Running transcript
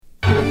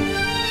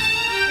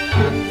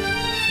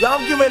Y'all,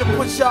 I'm getting ready to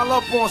put y'all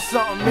up on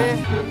something, man.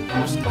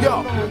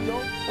 Yo,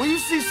 when you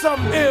see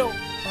something ill,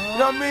 you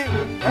know what I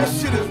mean? That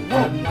shit is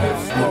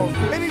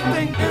woke.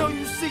 Anything ill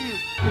you see is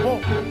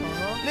woke.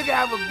 Nigga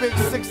have a big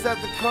 6 at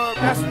the curb,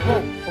 that's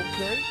woke.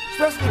 Okay.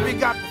 Especially if he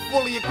got the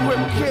fully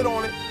equipped kid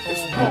on it,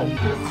 it's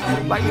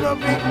woke. Like, you know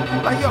what I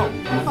mean? Like, yo,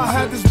 I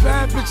had this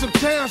bad bitch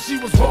uptown, she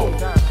was woke.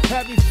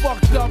 Had me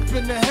fucked up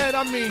in the head,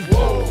 I mean,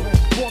 whoa.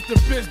 Bought the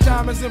bitch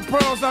diamonds and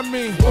pearls, I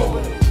mean,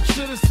 whoa.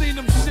 Should've seen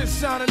them shit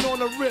shining on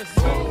the wrist.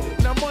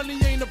 Now money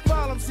ain't a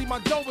problem, see my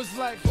dough is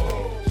like,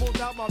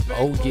 pulled out my bank.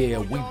 Oh yeah,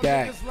 we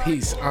back.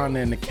 Peace, honor,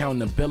 and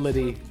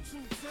accountability.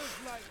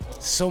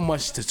 So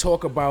much to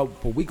talk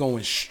about, but we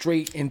going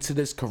straight into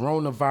this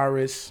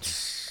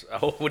coronavirus.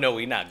 Oh no,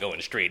 we not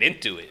going straight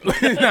into it.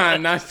 Nah,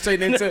 not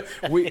straight into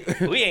it.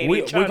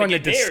 We're gonna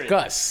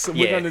discuss. Yeah.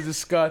 We're gonna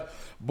discuss,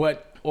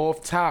 but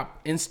off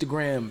top,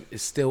 Instagram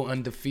is still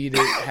undefeated.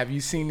 Have you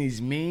seen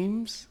these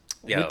memes?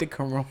 With the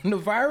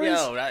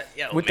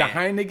coronavirus? With man.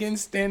 The Heineken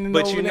standing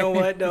but over you know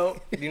there? what though?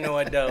 You know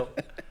what though?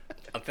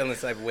 I'm feeling the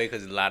type of way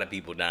because a lot of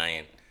people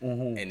dying,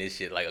 and this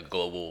shit like a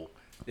global.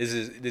 This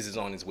is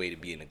on its way to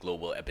being a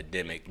global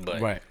epidemic. But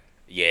right.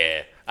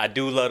 Yeah, I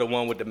do love the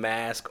one with the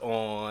mask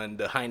on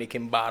the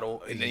Heineken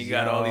bottle, and then you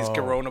got all these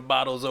Corona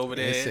bottles over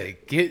there. They say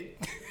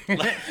get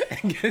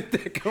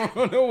the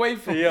Corona away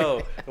from me.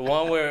 The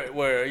one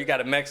where you got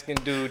a Mexican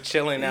dude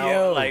chilling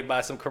out like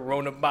by some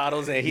Corona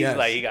bottles, and he's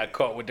like he got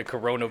caught with the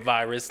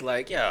coronavirus.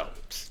 Like yo,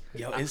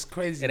 it's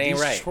crazy. It ain't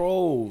these right.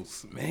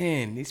 Trolls,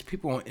 man. These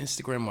people on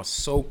Instagram are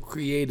so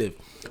creative.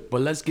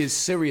 But let's get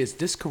serious.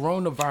 This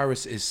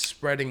coronavirus is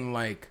spreading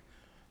like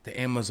the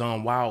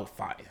Amazon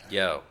wildfire.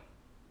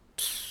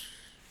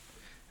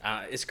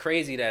 It's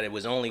crazy that it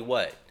was only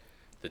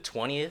the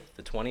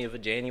 20th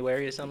of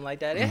January or something like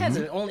that. It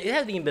hasn't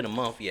even been a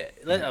month yet.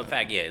 In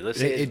fact, let's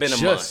say it's been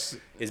a month.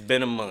 It's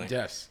been a month.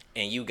 Yes.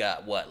 And you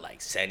got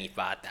like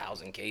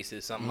 75,000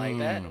 cases, something like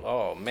that.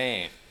 Oh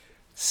man.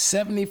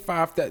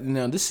 75,000.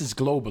 Now this is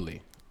globally,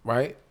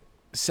 right?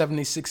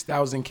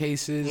 76,000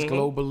 cases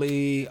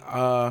globally.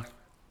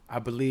 I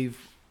believe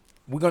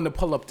we're gonna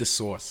pull up the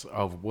source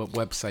of what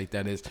website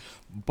that is,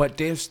 but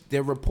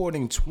they're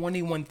reporting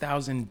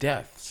 21,000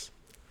 deaths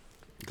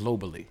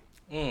globally.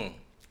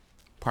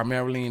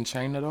 Primarily in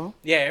China, though.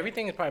 Yeah,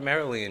 everything is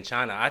primarily in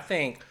China. I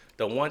think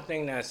the one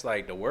thing that's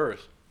like the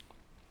worst.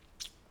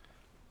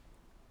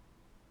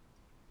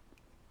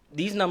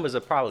 These numbers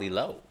are probably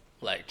low.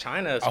 Like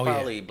China is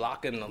probably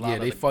blocking a lot. Yeah,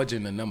 they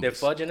fudging the numbers.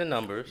 They're fudging the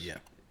numbers. Yeah,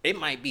 it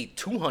might be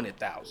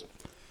 200,000.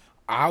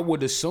 I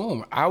would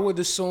assume.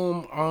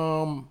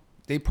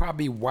 They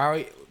probably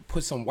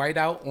put some white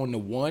out on the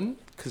one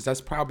because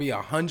that's probably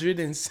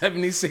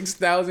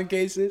 176,000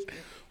 cases.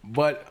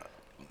 But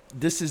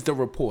this is the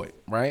report,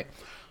 right?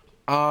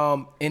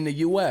 In the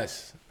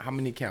U.S., how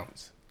many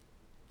counts?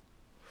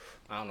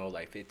 I don't know,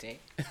 like 15.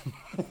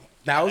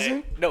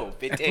 1,000? No,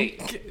 15.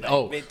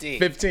 Like 15.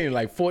 15,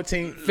 like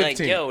 14, 15. Like,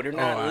 yo, they're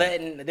not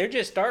they're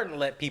just starting to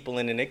let people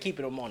in and they're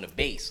keeping them on the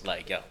base.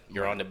 Like, yo,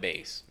 you're on the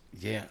base.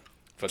 Yeah.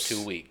 For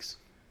 2 weeks.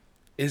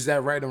 Is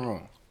that right or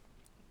wrong?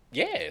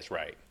 Yeah, it's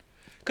right.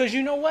 Because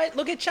you know what?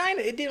 Look at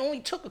China. It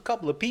only took a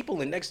couple of people,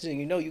 and next thing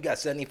you know, you got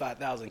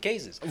 75,000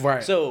 cases.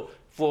 Right. So,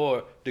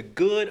 for the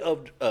good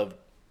of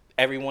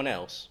everyone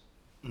else,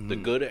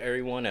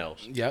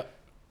 Yep.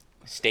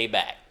 Stay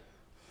back.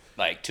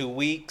 Like 2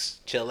 weeks,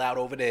 chill out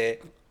over there.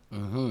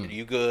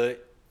 You good?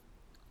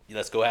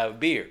 Let's go have a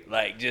beer.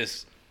 Like,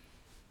 just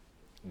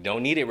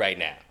don't need it right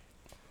now.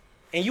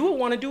 And you would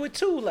want to do it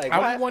too. Like,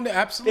 I would want to,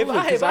 absolutely.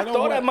 If I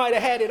thought I might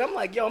have had it, I'm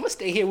like, yo, I'm gonna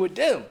stay here with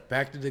them.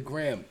 Back to the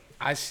gram.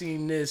 I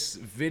seen this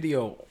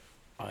video.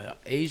 An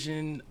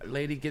Asian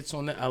lady gets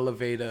on the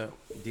elevator.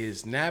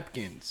 There's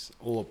napkins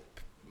or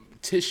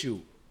tissue.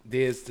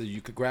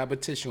 You could grab a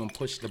tissue and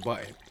push the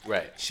button.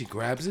 Right. She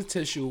grabs a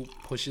tissue,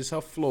 pushes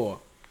her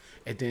floor,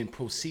 and then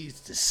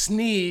proceeds to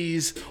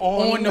sneeze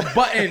on the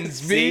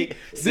buttons. This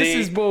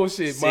is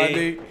bullshit, my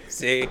dude.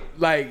 See,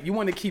 like you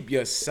want to keep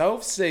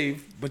yourself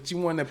safe, but you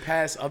want to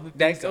pass other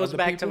things. That goes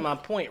back to my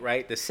point,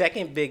 right? The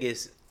second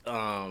biggest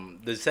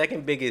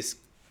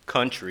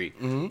country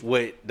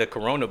with the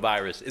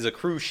coronavirus is a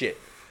cruise ship.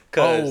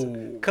 Cause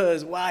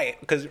why?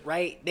 Cause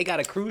they got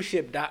a cruise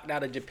ship docked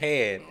out of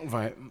Japan.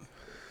 Right.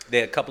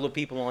 There are a couple of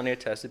people on there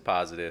tested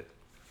positive,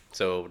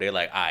 so they're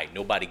like, all right,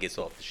 nobody gets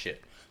off the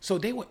ship. So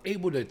they were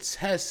able to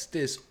test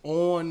this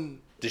on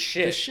the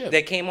ship.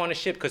 They came on the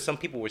ship because some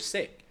people were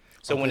sick.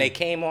 So when they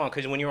came on,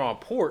 because when you're on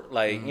port,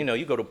 like, you know,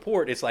 you go to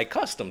port, it's like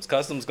customs.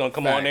 Customs going to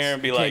come on there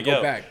and be like,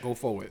 go back, go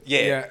forward.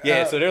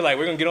 Yeah. So they're like,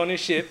 we're going to get on this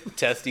ship,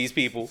 test these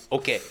people.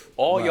 Okay,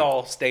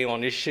 y'all stay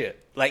on this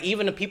ship. Like,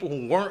 even the people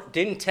who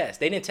didn't test.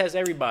 They didn't test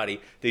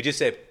everybody. They just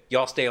said,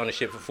 y'all stay on the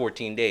ship for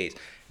 14 days.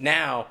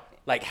 Now,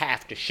 like,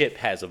 half the ship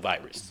has a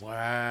virus.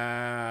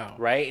 Wow.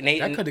 Right? And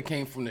that could have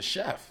came from the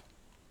chef.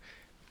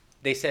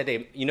 They said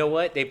you know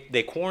what?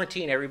 They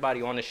quarantine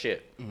everybody on the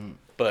ship.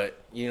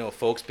 But, you know,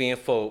 folks being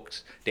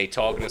folks, they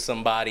talking to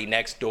somebody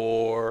next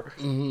door.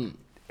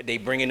 They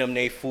bringing them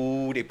their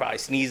food. They probably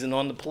sneezing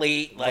on the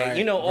plate. Like,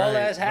 you know, all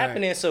that's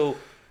happening. So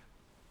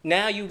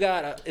Now you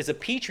got it's a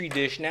petri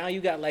dish. Now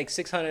you got like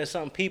 600 and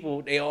something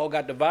people. They all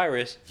got the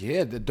virus.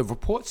 Yeah, the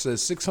report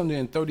says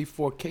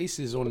 634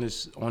 cases on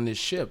this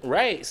ship.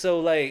 Right. So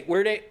like,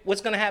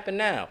 what's gonna happen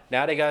now?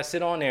 Now they gotta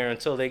sit on there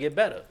until they get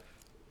better.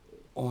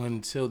 Or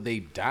until they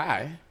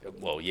die.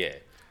 Well, yeah.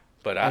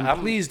 But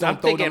Please don't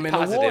throw them in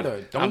the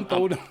water. Don't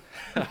throw them.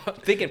 I'm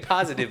thinking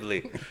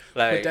positively.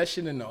 Like, Put that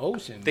shit in the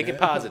ocean. thinking man.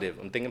 positive.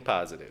 I'm thinking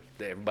positive.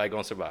 That everybody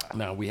gonna survive.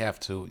 Now we have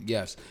to,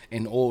 yes.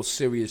 In all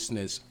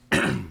seriousness,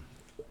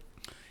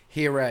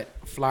 here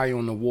at Fly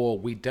on the Wall,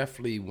 we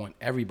definitely want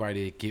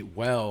everybody to get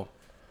well.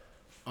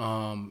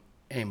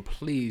 And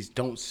please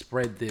don't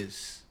spread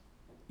this.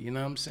 You know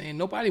what I'm saying?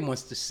 Nobody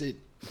wants to sit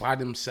by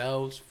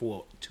themselves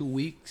for 2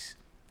 weeks,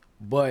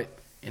 but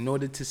in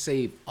order to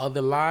save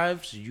other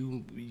lives,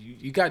 you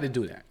got to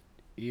do that.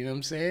 You know what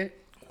I'm saying?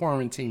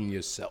 Quarantine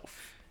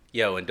yourself.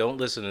 Yo, and don't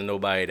listen to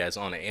nobody that's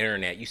on the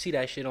internet. You see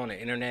that shit on the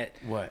internet?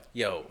 What?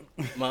 Yo,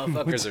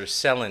 motherfuckers are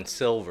selling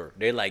silver.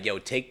 They're like, yo,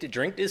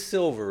 drink this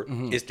silver.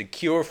 It's the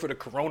cure for the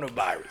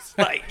coronavirus.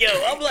 Like, yo,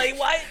 I'm like,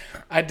 what?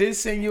 I did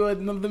send you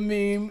another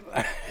meme.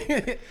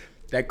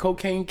 That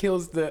cocaine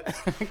kills the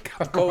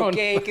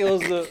Cocaine kills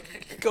the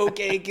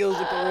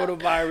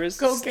coronavirus.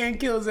 Cocaine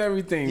kills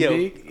everything, Yo,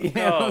 B. You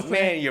know what oh I'm saying?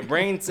 man, your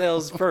brain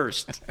cells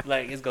first.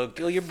 Like, it's gonna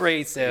kill your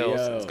brain cells.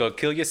 Yo. It's gonna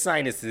kill your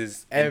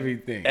sinuses.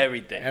 Everything.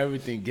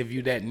 Everything. Give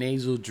you that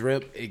nasal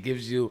drip. It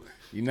gives you,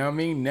 you know what I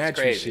mean?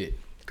 Natural Crazy. shit.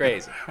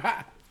 Crazy.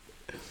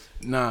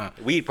 Nah.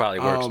 Weed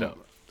probably works though.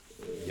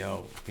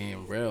 Yo,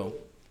 being real.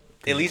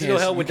 At least it'll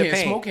help with the You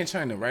can't pain. smoke in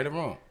China, right or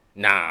wrong.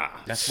 Nah.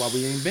 That's why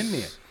we ain't been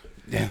there.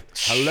 Yeah.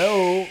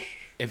 Hello.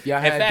 If y'all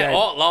In had fact, that, a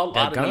lot of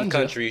that them ganja,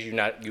 countries,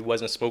 you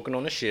wasn't smoking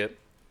on the ship.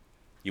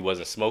 You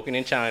wasn't smoking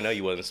in China.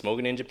 You wasn't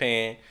smoking in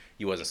Japan.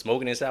 You wasn't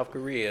smoking in South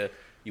Korea.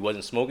 You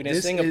wasn't smoking in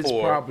this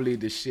Singapore. is probably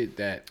the shit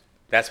that.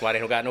 That's why they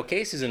don't got no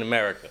cases in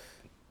America.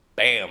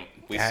 Bam,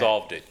 we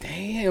solved it.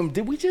 Damn,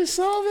 did we just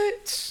solve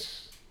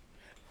it?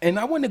 And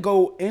I want to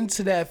go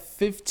into that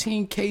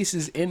 15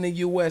 cases in the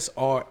U.S.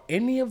 Are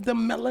any of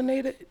them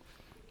melanated?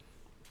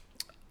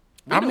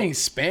 I mean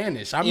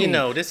Spanish. I mean,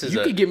 this is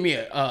you could give me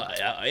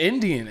a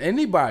Indian,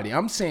 anybody.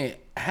 I'm saying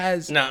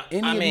any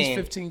of these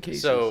 15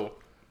 cases. So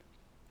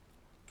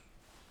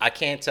I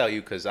can't tell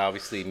you because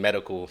obviously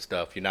medical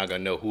stuff, you're not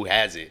gonna know who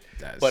has it.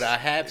 But I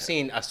have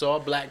seen. I saw a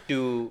black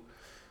dude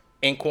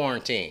in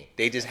quarantine.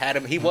 They just had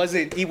him. He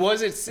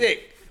wasn't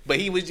sick, but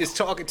he was just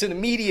talking to the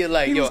media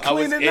like, He "Yo, was I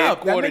was cleaning in up.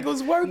 That quarantine." nigga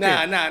was working.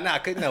 Nah.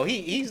 No,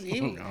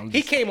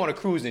 he came on a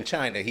cruise in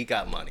China. He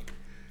got money.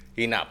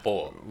 He not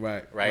poor.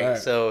 Right.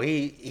 So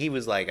he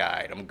was like, all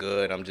right, I'm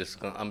good.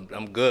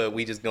 I'm good.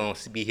 We just gonna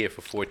be here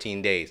for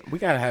 14 days. We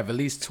gotta have at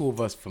least 2 of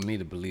us for me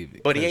to believe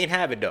it. But he ain't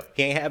have it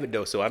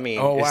though. So I mean,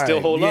 Oh, it still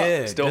right. hold up.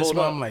 Yeah, Still that's hold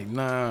why up. I'm like,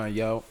 nah,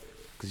 yo,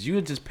 because you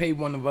would just pay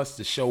one of us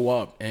to show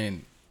up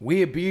and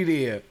we'd be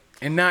there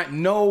and not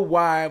know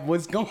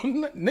what's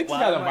going on. Niggas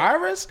got a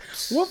virus?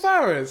 What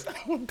virus?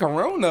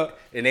 Corona.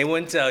 And they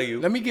wouldn't tell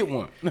you. Let me get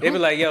one. They be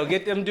like, yo,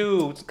 get them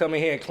dudes come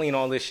in here and clean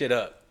all this shit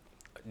up.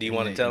 Do you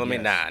want to tell them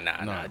it? Yes.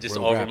 Nah. Just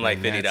real offer rap, them like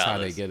man. $50. That's how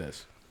they get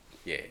us.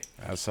 Yeah.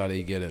 That's how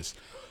they get us.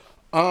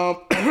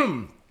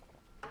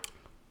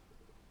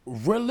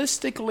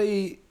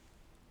 Realistically,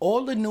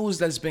 all the news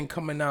that's been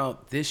coming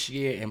out this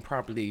year and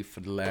probably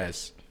for the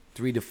last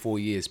 3 to 4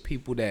 years,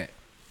 the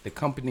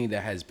company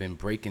that has been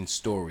breaking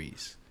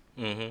stories,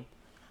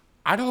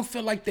 I don't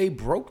feel like they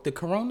broke the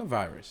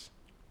coronavirus.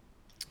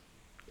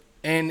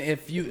 And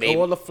if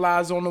all the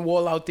flies on the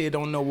wall out there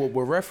don't know what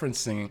we're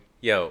referencing.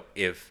 Yo,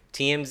 if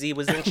TMZ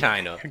was in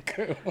China,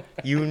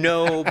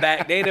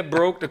 they'd have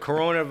broke the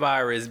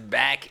coronavirus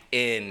back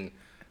in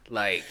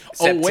like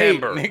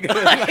September. Wait,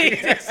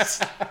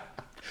 nigga.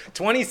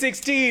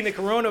 2016, the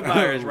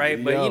coronavirus,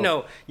 right? But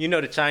Yo. you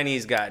know the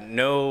Chinese got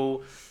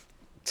no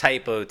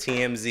type of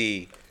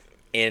TMZ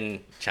in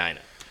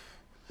China.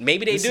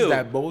 Maybe they This do. is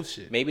that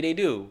bullshit. Maybe they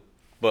do,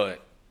 but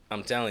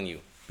I'm telling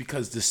you.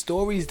 Because the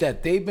stories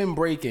that they've been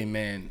breaking,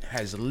 man,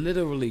 has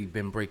literally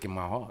been breaking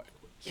my heart.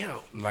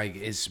 Yo. Like,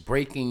 it's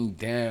breaking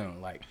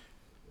down, like,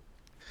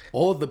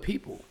 all the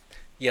people.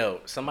 Yo,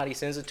 somebody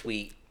sends a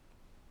tweet.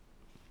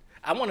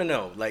 I want to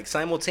know, like,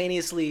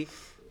 simultaneously,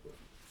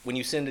 when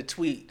you send a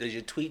tweet, does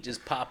your tweet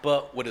just pop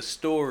up with a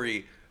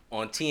story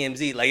on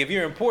TMZ? Like, if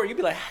you're important, you'd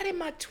be like, how did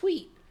my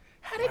tweet?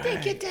 How did they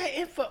get that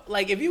info?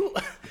 Like, if you...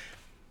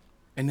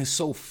 And it's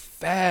so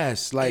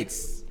fast. Like,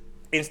 It's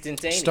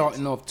instantaneous.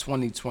 starting off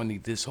 2020,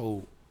 this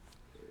whole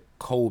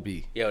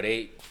Kobe. Yo,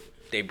 they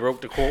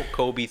broke the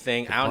Kobe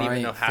thing. I don't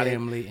even know how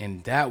family,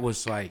 and that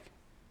was like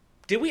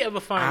Did we ever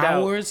find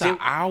an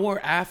hour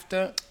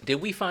after. Did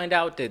we find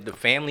out that the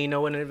family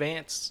know in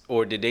advance,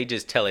 or did they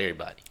just tell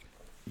everybody?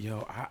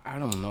 Yo, I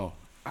don't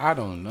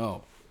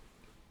know.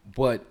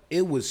 But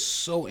it was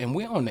so, and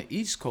we're on the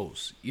East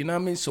Coast. You know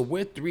what I mean? So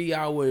we're 3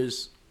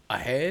 hours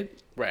ahead.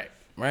 Right.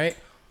 Right?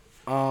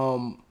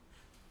 How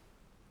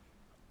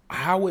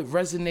it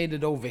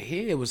resonated over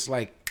here, it was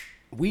like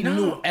we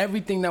knew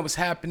everything that was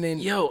happening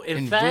in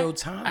in fact, real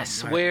time. I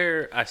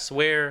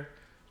swear,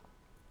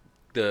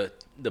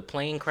 the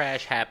plane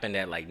crash happened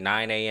at like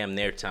 9 a.m.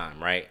 their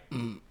time, right?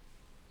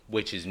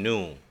 Which is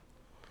noon.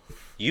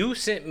 You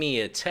sent me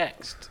a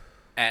text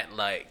at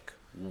like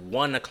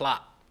 1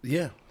 o'clock.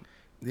 Yeah.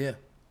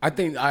 I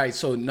think, all right,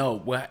 so no,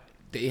 what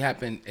it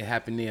happened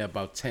there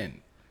about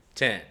 10.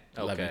 10.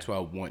 Okay. 11,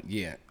 12, 1.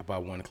 Yeah,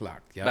 about 1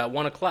 o'clock. Yep. About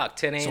 1 o'clock,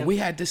 10 a.m. So we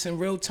had this in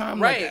real time.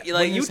 Right. when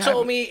Like you this told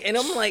happened. me, and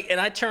I'm like, and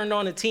I turned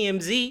on the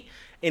TMZ,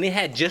 and it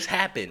had just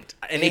happened.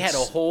 And they had a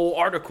whole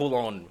article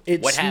on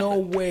It's what happened.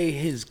 no way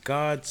his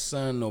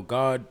godson or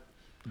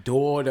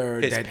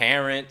goddaughter, His that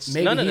parents,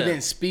 maybe none of he them.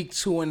 didn't speak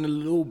to in a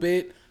little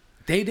bit.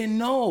 They didn't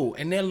know,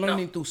 and they're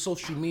learning through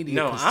social media.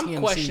 No, 'cause I'm TMZ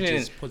questioning.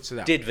 just puts it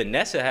out. Did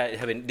Vanessa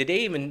have? Did they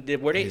even?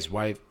 Were they? His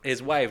wife.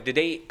 His wife. Did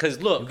they? Because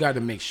You look. got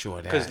to make sure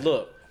that. Because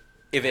look,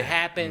 if it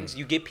happens,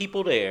 you get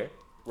people there,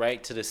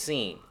 right, to the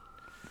scene.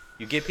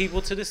 You get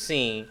people to the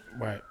scene.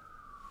 Right.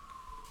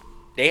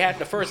 They have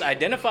to first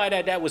identify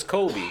that was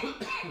Kobe.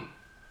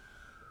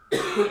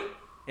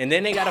 And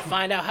then they got to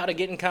find out how to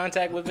get in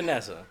contact with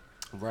Vanessa.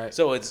 Right.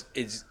 So it's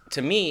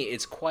to me,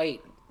 it's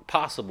quite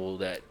possible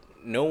that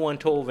no one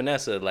told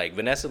Vanessa. Like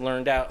Vanessa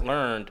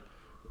learned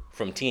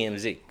from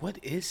TMZ. What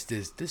is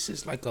this? This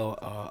is like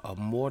a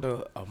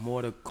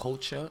mortar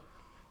culture,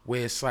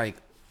 where it's like,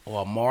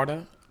 or a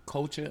martyr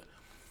culture,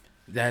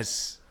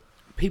 that's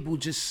people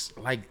just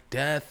like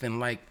death and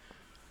like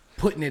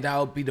putting it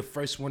out, be the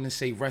first one to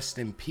say rest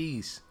in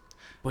peace,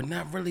 but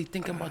not really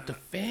thinking about the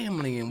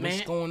family and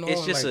what's going on.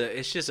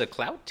 It's just a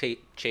clout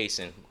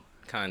chasing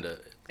kind of.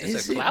 It's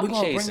Is a it? clout We're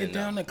gonna chasing. bring it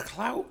down to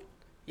clout?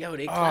 Yo,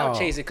 they clout Oh.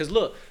 chasing. Cause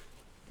look,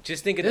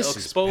 just think of This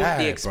is bad,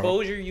 the bro.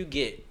 exposure you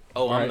get.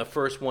 Oh, I'm Right. the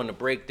first one to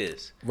break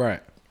this. Right.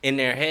 In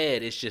their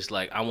head, it's just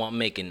like I want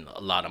making a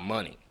lot of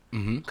money.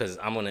 Cause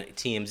I'm gonna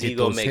TMZ Get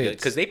go those make it.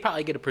 hits. Cause they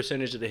probably get a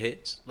percentage of the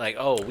hits. Like,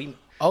 oh, we.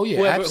 Oh, yeah,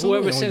 whoever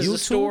absolutely. On sends the YouTube?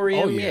 story,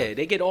 Oh, yeah, yeah.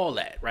 they get all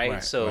that, right?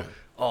 Right, So, right.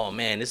 oh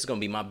man, this is gonna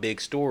be my big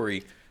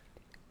story.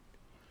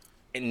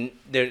 And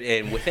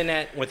within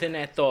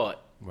that thought,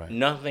 Right.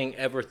 nothing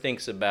ever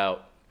thinks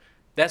about.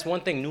 That's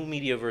one thing. New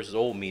media versus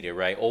old media,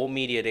 right? Old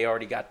media, they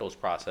already got those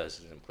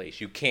processes in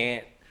place. You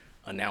can't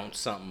announce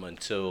something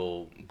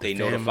until they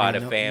notify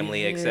the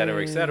family, et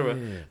cetera, et cetera.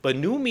 Yeah. But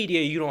new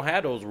media, you don't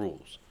have those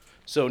rules.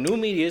 So new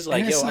media is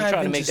like, And it's yo, I'm not trying to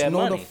even make just that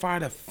money. notify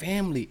the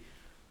family.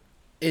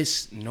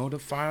 It's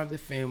notify the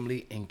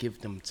family and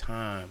give them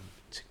time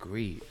to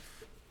grieve.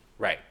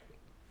 Right.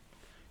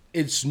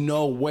 It's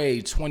no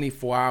way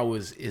 24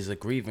 hours is a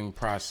grieving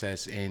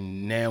process,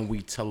 and now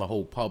we tell the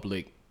whole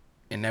public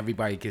and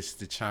everybody gets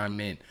to chime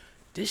in.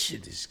 This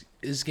shit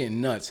is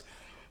getting nuts.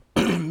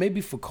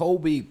 Maybe for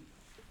Kobe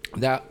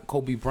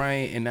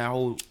Bryant and that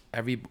whole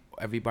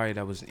everybody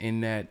that was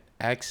in that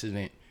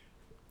accident,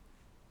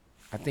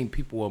 I think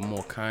people were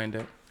more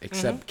kinder,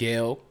 except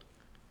Gail.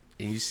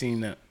 And you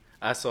seen that.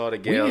 I saw the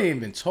We Gail. didn't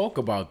even talk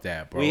about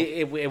that, bro.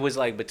 It was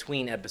like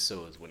between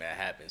episodes when that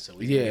happened, so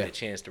we didn't get a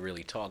chance to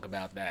really talk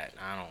about that.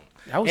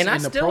 That was and I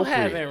still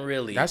inappropriate. haven't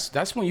really.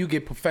 That's when you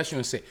get professional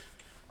and say,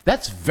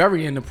 that's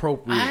very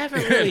inappropriate. I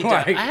haven't really.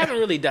 Like- I haven't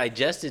really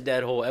digested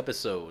that whole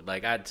episode.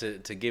 Like to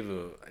give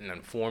an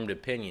informed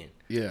opinion.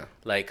 Yeah.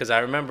 Like, cause I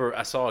remember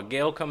I saw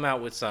Gail come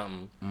out with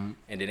something, and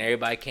then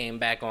everybody came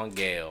back on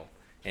Gail,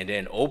 and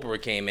then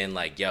Oprah came in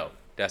like, "Yo,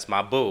 that's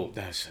my boo,"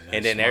 That's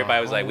and then my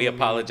everybody was like, "We homie.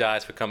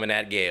 apologize for coming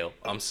at Gail.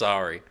 I'm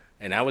sorry."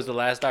 And that was the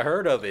last I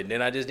heard of it.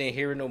 Then I just didn't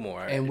hear it no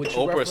more. And what you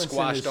Oprah referencing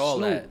squashed is all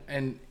Snoop.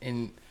 that.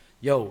 And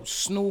yo,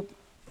 Snoop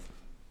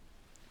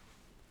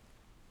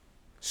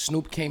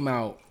came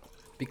out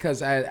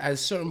because at a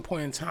certain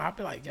point in time, I'd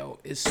be like, yo,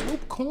 is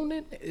Snoop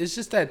cooning? It's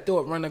just that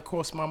thought running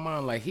across my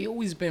mind. Like, he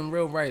always been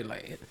real right.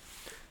 Like,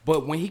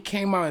 but when he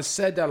came out and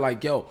said that,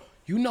 like, yo,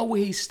 you know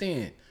where he's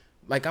staying.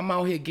 Like, I'm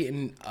out here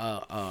getting,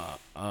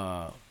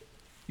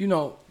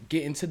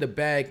 getting to the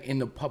bag in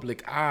the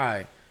public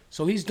eye.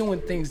 So he's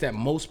doing things that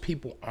most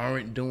people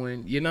aren't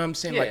doing. You know what I'm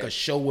saying? Like Yeah. a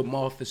show with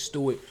Martha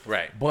Stewart.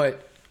 Right.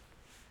 But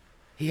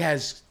he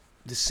has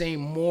the same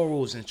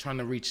morals and trying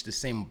to reach the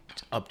same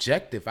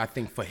objective, I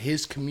think, for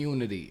his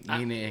community,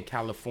 meaning in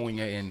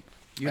California. And,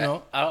 you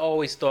know? I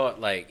always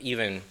thought, like,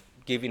 even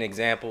give you an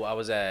example. I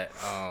was at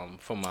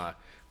for my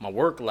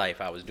work life.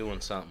 I was doing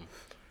something,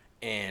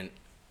 and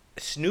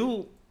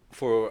Snoop,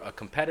 for a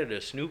competitor,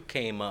 Snoop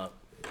came up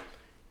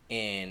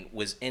and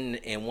was in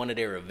one of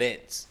their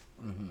events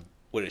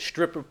with a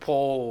stripper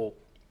pole,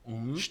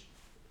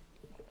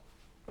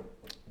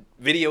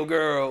 video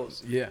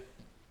girls, Yeah.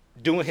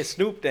 doing his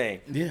Snoop thing.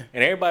 Yeah.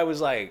 And everybody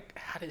was like,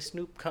 how did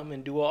Snoop come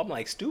and do all? I'm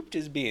like, Snoop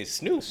just being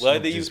Snoop. Snoop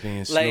Whether just being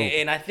like, Snoop.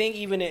 and I think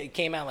even it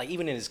came out, like,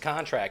 even in his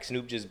contract,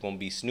 Snoop just gonna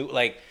be Snoop.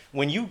 Like,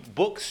 when you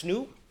book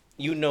Snoop,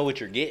 you know what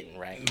you're getting,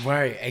 right?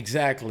 Right,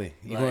 exactly.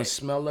 You're gonna Like-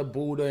 smell a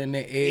Buddha in the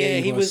air. Yeah, You're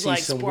he gonna was, see like,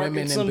 some sparking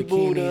women some in bikinis.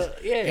 Buddha.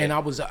 Yeah. And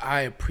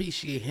I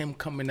appreciate him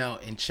coming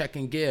out and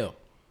checking Gail.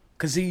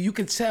 Cause you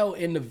could tell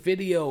in the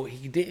video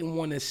he didn't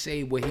want to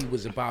say what he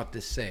was about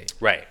to say.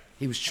 Right.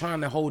 He was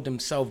trying to hold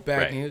himself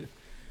back. Right. And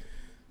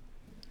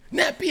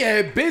nappy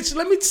head bitch,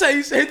 let me tell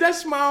you, say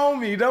that's my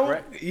homie, though.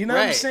 Right. You know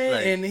what I'm Right, saying?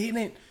 like- And he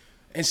didn't.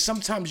 And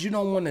sometimes you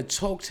don't want to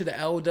talk to the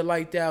elder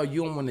like that, or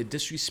you don't want to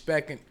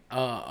disrespect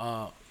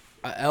a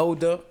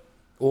elder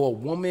or a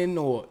woman,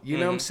 or you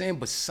know what I'm saying.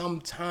 But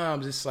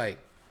sometimes it's like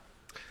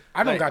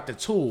I don't got the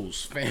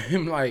tools,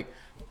 fam. Like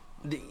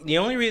the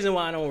only reason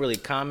why I don't really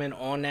comment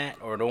on that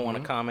or don't want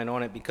to comment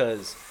on it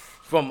because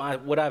from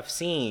what I've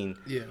seen,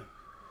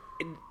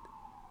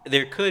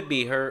 there could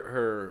be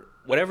her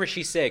whatever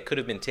she said could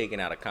have been taken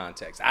out of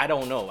context. I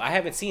don't know. I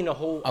haven't seen the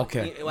whole.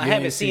 Okay, I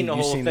haven't seen the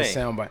whole thing. The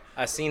soundbite.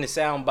 I've seen the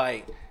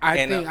soundbite.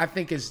 I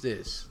think it's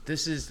this.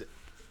 This is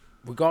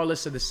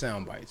regardless of the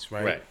sound bites,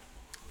 right? Right.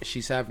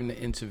 She's having an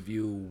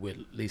interview with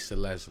Lisa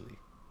Leslie.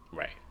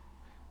 Right.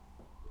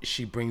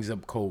 She brings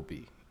up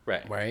Kobe.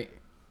 Right. Right.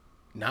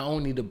 Not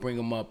only to bring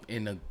him up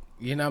in a,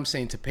 you know what I'm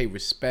saying, to pay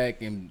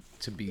respect and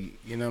to be,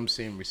 you know what I'm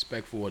saying,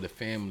 respectful of the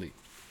family.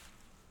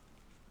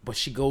 But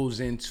she goes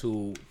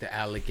into the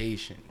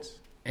allegations.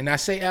 And I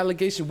say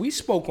allegations, we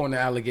spoke on the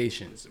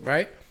allegations,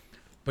 right?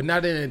 But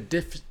not in a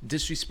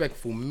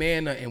disrespectful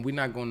manner, and we're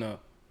not going to.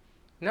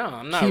 No,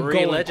 I'm not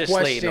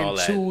re-legislating all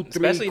that. 2, 3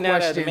 Especially now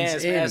that the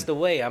man's in. passed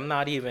away. I'm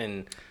not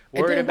even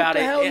worried about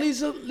it. What the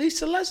hell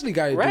Lisa Leslie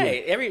got to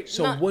right.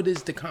 do? What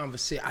is the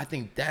conversation? I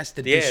think that's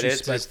the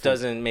disrespectful. That just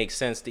doesn't make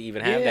sense to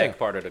even have that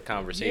part of the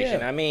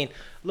conversation. I mean,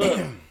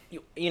 look,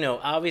 you know,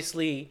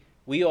 obviously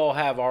we all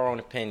have our own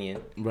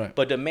opinion, right?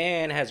 But the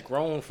man has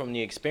grown from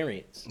the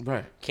experience,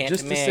 right? Can't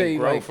just the man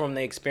grow from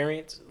the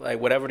experience? Like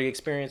whatever the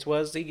experience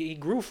was, he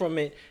grew from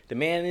it. The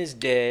man is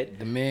dead.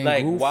 The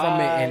man grew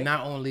from it, and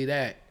not only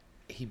that,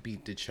 he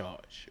beat the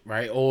charge,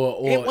 right?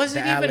 Or it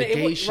wasn't the even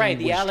allegation. Right,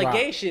 the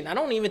allegation. Dropped.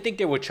 I don't even think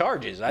there were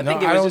charges. I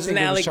think it was just an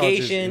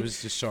allegation. It was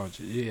just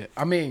charges. Yeah,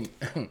 I mean,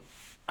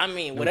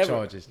 whatever. No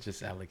charges,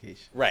 just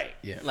allegation. Right.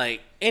 Yeah.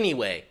 Like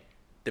anyway,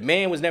 the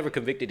man was never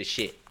convicted of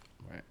shit.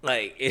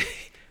 Right.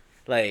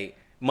 Like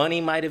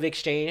money might have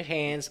exchanged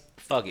hands.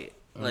 Fuck it.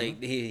 Mm-hmm.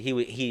 Like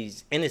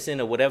he's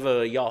innocent of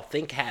whatever y'all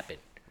think happened.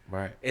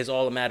 Right. It's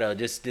all a matter of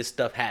this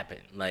stuff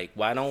happened. Like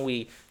why don't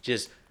we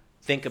just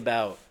think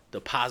about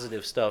the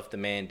positive stuff the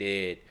man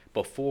did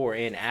before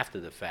and after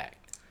the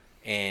fact,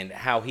 and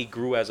how he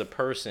grew as a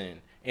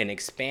person and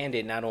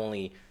expanded not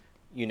only,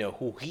 you know,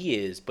 who he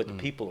is, but the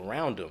people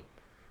around him.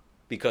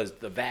 Because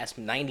the vast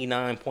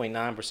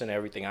 99.9% of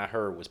everything I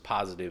heard was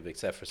positive,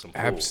 except for some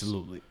fools.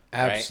 Absolutely.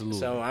 Right?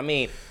 So I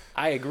mean,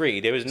 I agree.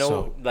 There was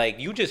no like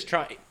you just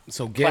try.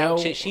 So Gail,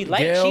 she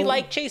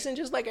liked chasing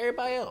just like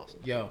everybody else.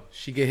 Yo,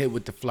 she get hit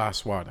with the fly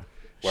swatter.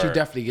 Word. She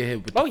definitely get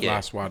hit with the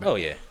fly swatter. Oh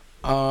yeah.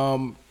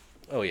 Oh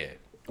yeah.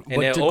 And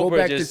but to go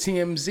back to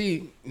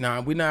TMZ,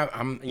 we're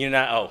not.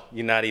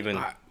 You're not even.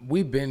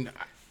 We've been.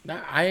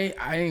 I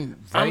ain't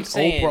write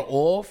Oprah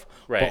off.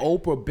 Right. But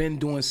Oprah been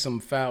doing some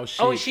foul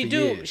shit. Oh, she for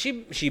do. Years.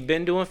 She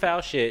been doing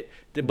foul shit.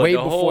 But way the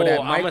before whole, that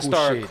I'ma Michael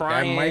start shit.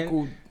 Crying. That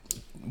Michael.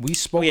 We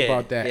spoke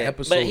about that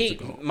episodes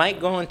ago.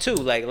 Mike going too.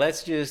 Like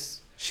let's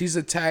just. She's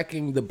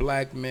attacking the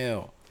black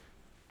male.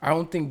 I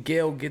don't think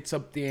Gail gets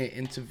up there and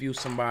interview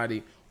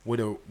somebody with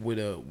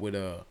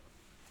a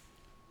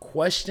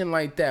question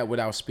like that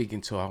without speaking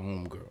to her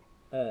homegirl,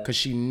 because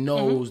she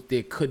knows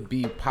there could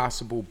be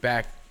possible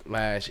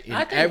backlash,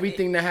 and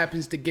everything that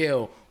happens to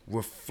Gail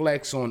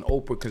reflects on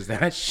Oprah, because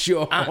that's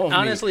your homie.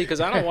 Honestly, because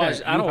I don't watch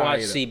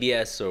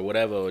CBS or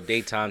whatever, or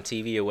daytime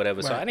TV or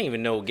whatever, so I didn't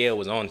even know Gail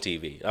was on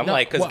TV. I'm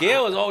because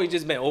Gail has always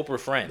just been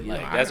Oprah friend.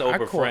 Like that's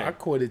Oprah friend. I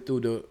caught it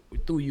through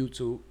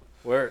YouTube.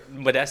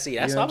 But that's why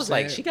I was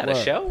like, she got a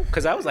show?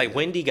 Because I was like,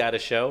 Wendy got a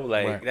show.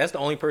 Like that's the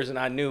only person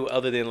I knew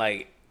other than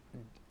like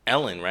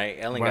Ellen, right?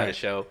 Ellen got a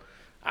show.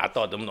 I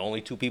thought them the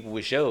only two people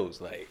with shows.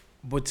 Like,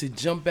 but to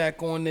jump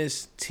back on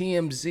this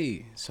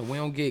TMZ, so we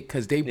don't get,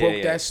 because they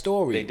broke that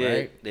story.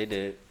 They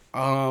did.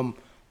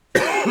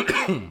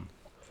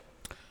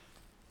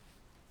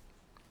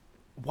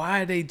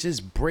 Why are they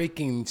just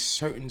breaking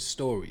certain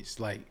stories?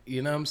 Like,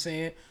 you know what I'm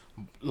saying?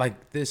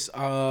 Like this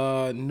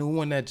new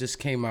one that just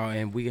came out,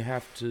 and we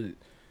have to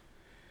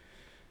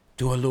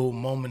do a little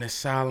moment of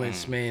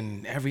silence,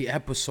 man. Every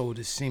episode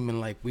is seeming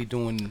like we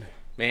doing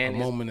a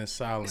moment of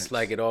silence. It's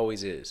like it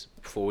always is.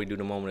 Before we do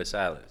the moment of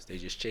silence, they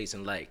just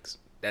chasing likes.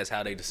 That's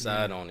how they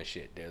decide on the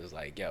shit. They're just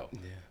like, yo,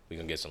 we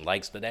gonna get some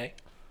likes today.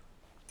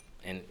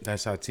 And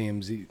that's how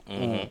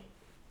TMZ.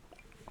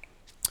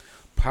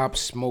 Pop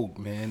Smoke,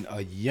 man,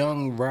 a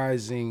young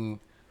rising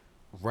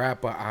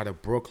rapper out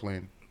of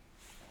Brooklyn,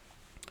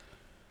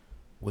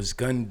 was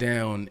gunned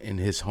down in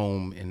his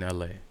home in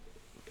LA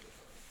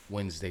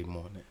Wednesday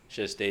morning.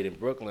 Should have stayed in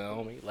Brooklyn,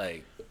 homie.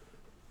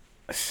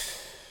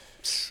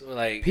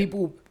 Like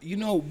people, you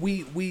know, we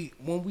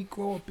when we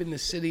grow up in the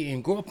city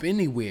and grow up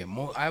anywhere,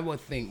 I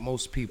would think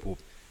most people,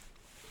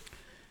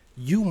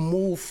 you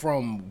move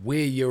from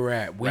where you're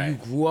at, where you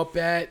grew up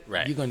at,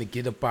 you're gonna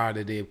get up out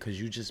of there because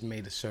you just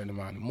made a certain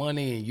amount of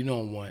money and you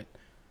don't want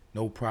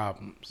no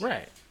problems.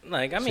 Right.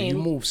 Like, I so mean,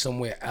 you move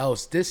somewhere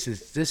else. This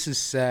is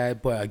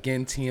sad, but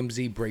again,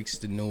 TMZ breaks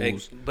the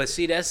news. But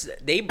see,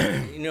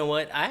 you know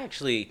what?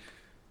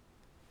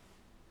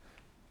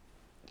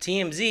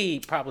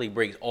 TMZ probably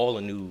breaks all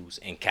the news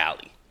in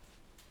Cali.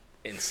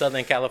 in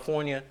Southern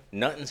California,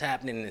 nothing's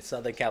happening in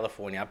Southern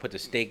California. I put the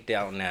stake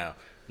down now.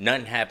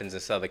 Nothing happens in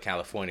Southern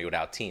California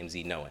without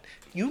TMZ knowing.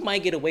 You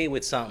might get away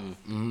with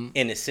something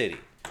in the city,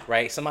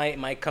 right? Somebody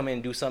might come in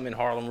and do something in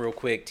Harlem real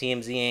quick.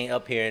 TMZ ain't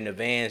up here in the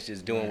vans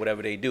just doing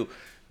whatever they do.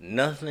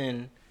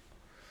 Nothing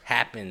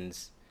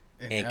happens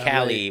in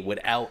Cali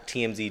without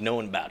TMZ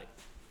knowing about it.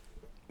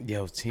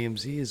 Yo,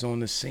 TMZ is on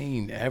the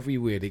scene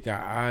everywhere. They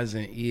got eyes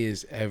and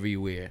ears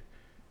everywhere.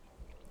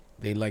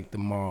 They like the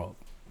mob.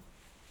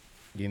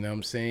 You know what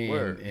I'm saying?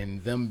 Word.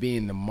 And them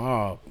being the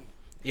mob,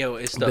 Yo,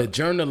 it's the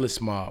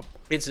journalist mob.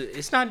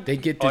 It's not. They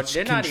get to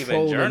they're not even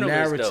control the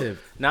journalists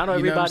narrative. though. Not You know what I'm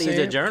everybody is a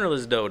saying?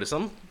 journalist though.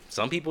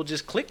 Some people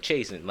just click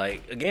chasing.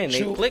 Like again,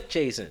 they True. click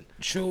chasing.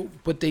 True,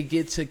 but they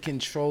get to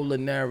control the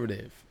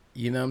narrative.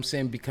 You know what I'm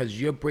saying?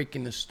 Because you're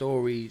breaking the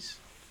stories,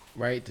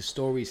 right? The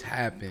stories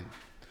happen.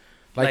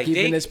 Like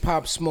even as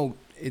Pop Smoke,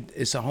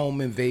 it's a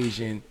home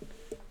invasion,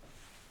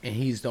 and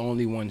he's the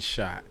only one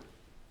shot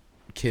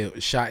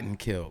and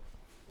killed,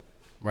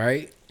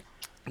 right?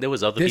 There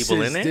was other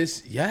people in there.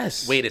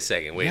 Yes. Wait a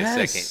second.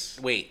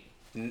 Wait.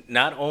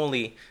 Not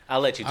only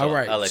I'll let you talk. All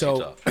right. I'll let so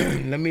you talk.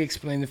 let me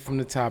explain it from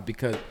the top,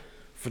 because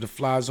for the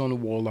flies on the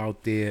wall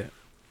out there,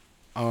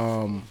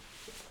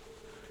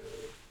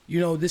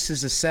 this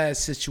is a sad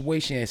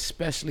situation,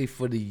 especially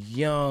for the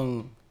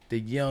young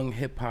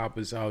hip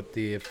hoppers out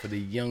there, for the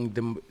young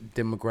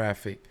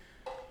demographic.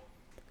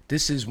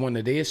 This is one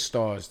of their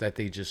stars that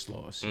they just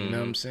lost. You know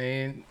what I'm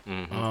saying?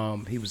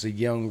 He was a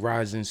young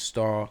rising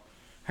star,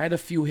 had a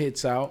few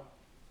hits out.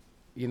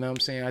 You know what I'm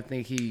saying? I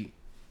think he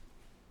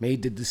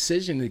made the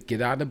decision to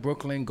get out of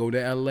Brooklyn, go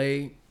to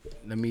LA.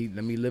 Let me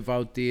live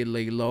out there,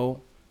 lay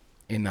low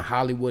in the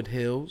Hollywood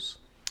Hills.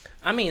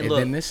 I mean, and look.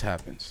 then this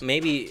happens.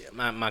 Maybe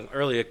my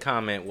earlier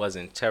comment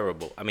wasn't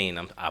terrible. I mean,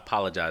 I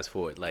apologize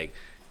for it. Like,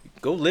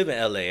 go live in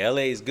LA.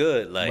 LA is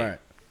good. Like, Right.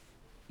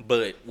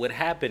 But what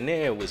happened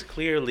there was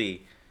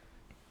clearly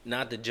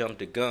not to jump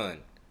the gun,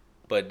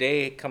 but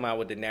they come out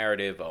with the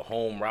narrative of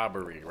home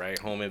robbery, right?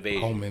 Home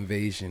invasion. Home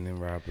invasion and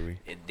robbery.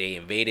 They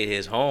invaded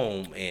his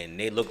home, and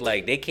they looked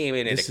like they came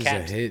in This to is a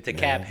cap hit, to man.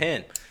 cap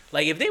him.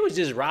 Like if they was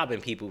just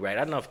robbing people, right?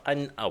 I don't know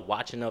if I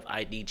watch enough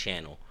ID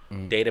channel.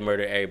 They'd have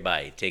murdered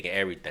everybody, taking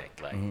everything,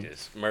 like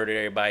just murdered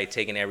everybody,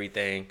 taking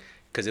everything.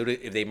 Because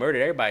if they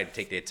murdered everybody, to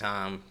take their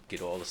time,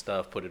 get all the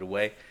stuff, put it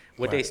away.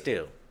 What they Right.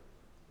 steal?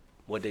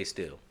 What they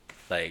steal?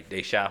 Like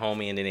they shot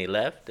homie and then they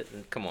left.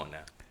 Come on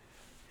now.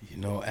 You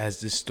know,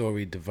 as this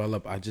story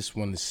developed, I just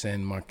want to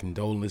send my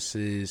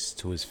condolences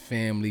to his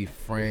family,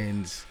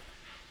 friends,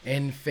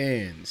 and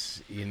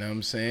fans. You know what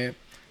I'm saying?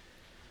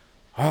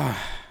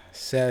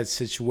 Sad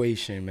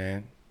situation,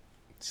 man.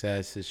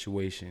 Sad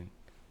situation.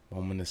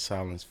 Moment of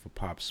silence for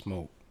Pop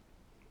Smoke.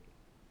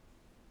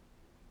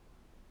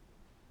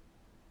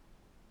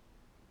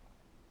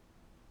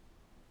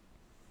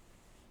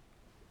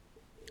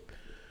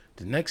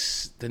 The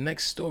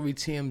next story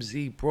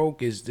TMZ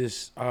broke is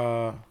this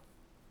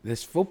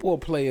football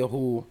player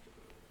who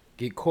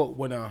get caught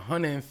with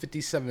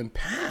 157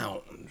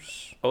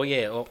 pounds. Oh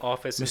yeah,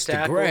 offensive Mr.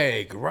 tackle.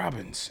 Greg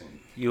Robinson.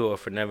 You are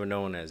forever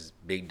known as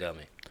Big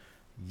Dummy.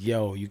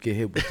 Yo, you get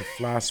hit with the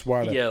fly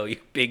swatter. Yo, you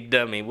big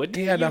dummy. What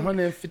He had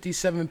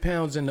 157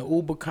 pounds in the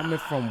Uber coming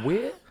from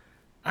where?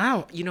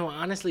 I don't,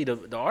 honestly, the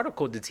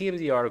article, the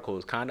TMZ article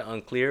is kind of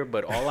unclear,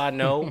 but all I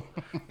know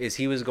is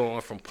he was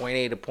going from point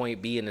A to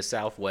point B in the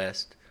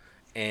Southwest,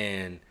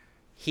 and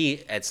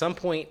at some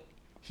point,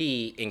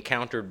 he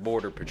encountered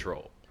Border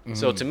Patrol.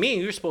 So to me,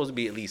 you're supposed to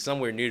be at least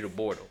somewhere near the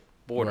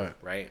border,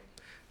 right?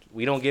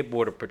 We don't get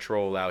Border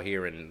Patrol out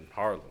here in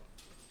Harlem,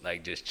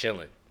 like just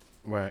chilling.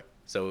 Right.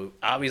 So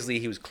obviously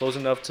he was close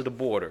enough to the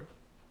border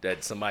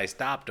that somebody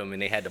stopped him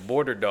and they had the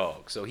border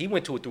dog. So he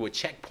went through a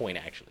checkpoint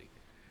actually.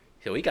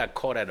 So he got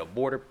caught at a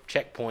border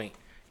checkpoint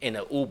in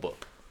an Uber.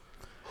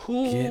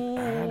 Get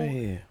out of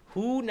here.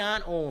 Who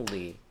not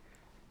only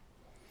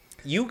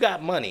you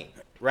got money,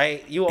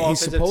 right? You He's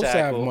offensive supposed to have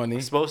tackle, money.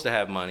 He's supposed to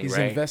have money, He's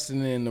right?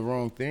 investing in the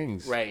wrong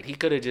things. Right. He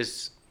could have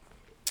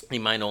he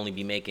might only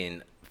be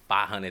making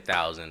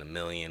 500,000, $1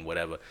 million,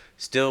 whatever.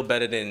 Still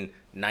better than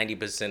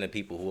 90% of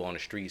people who are on the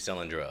street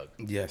selling drugs.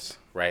 Yes.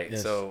 Right.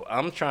 Yes. So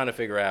I'm trying to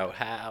figure out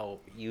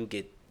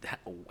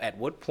at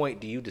what point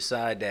do you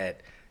decide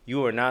that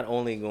you are not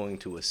only going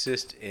to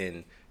assist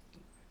in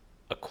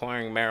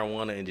acquiring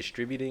marijuana and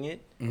distributing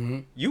it,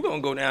 you're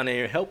going to go down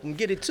there and help them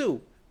get it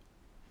too.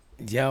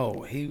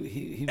 Yo,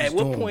 he was At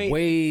what doing point-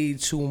 way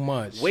too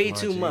much. Way my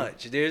too G.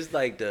 much. There's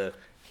like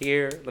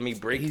let me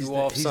break He's you the,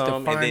 off he's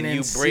some, the and then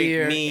you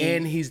financier, break me.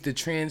 and he's the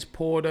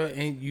transporter,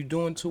 and you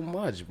doing too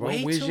much, bro.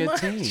 Way Where's too your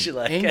much. team?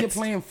 Like, and you're that's-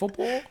 playing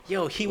football?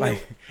 Yo, he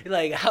Like,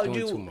 went how'd doing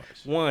you too much.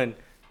 one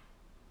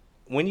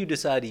when you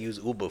decide to use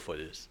Uber for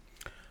this?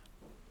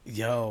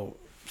 Yo,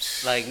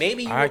 Like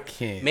maybe I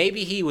can't.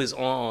 Maybe he was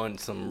on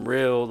some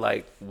real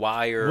like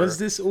wire. was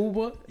this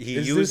Uber? He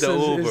Is used this the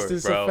Uber, Is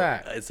this bro. a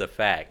fact? It's a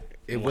fact.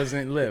 It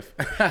wasn't Lyft.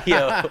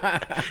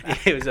 Yo,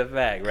 it was a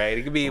fact, right?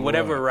 It could be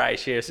whatever Word. ride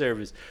share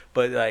service,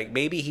 but like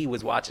maybe he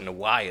was watching The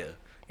Wire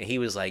And he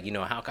was like,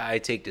 how can I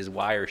take this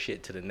wire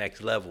shit to the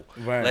next level?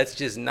 Right. Let's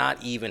just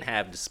not even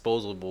have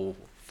disposable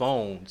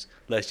phones.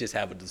 Let's just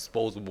have a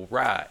disposable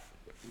ride.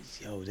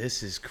 Yo,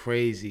 this is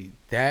crazy.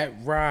 That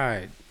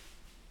ride,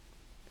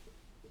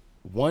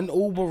 one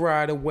Uber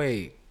ride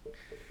away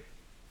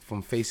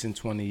from facing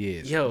 20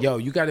 years. Yo,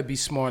 you got to be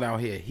smart out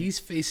here. He's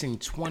facing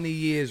 20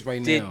 years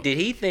right now. Did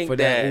he think for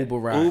that Uber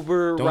ride.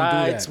 Uber Don't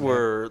rides do that,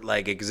 were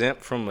like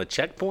exempt from a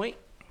checkpoint?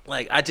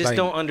 Like, I just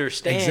don't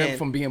understand. Exempt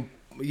from being,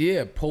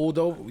 pulled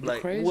over. You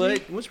like,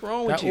 crazy? What's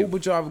wrong with that you? Uber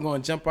driver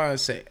going to jump out and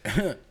say,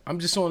 I'm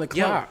just on the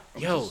clock.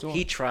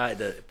 He tried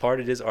to, part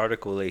of this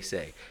article they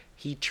say,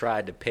 he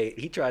tried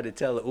to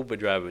tell the Uber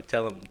driver,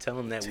 tell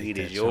him that weed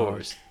is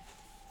yours.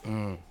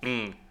 And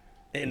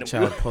And try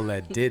to pull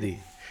that Diddy.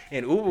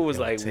 And Uber was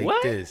like, take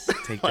what? This.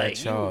 Take Like, that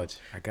charge.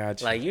 I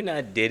got you. Like, you're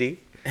not Diddy.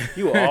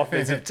 You an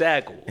offensive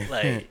tackle.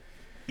 Like,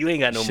 you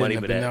ain't got no money Shouldn't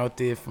for have been that. out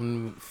there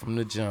from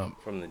the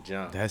jump. From the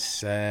jump. That's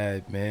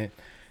sad, man.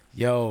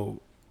 Yo,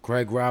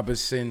 Greg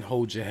Robinson,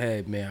 hold your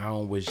head, man. I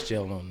don't wish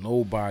jail on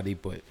nobody,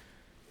 but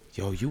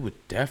yo, you were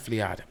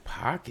definitely out of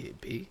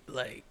pocket, B.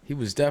 Like, He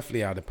was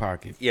definitely out of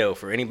pocket. yo,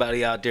 for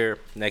anybody out there,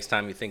 next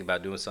time you think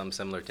about doing something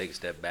similar, take a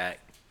step back.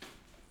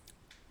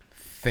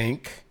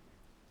 Think.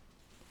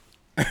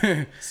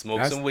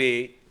 Smoke some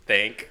weed.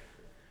 Think.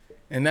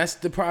 And that's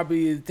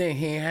probably the thing.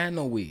 He ain't had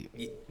no weed.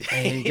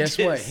 And guess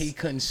what? He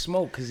couldn't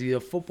smoke because he's a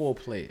football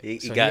player. He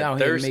so got he out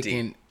thirsty.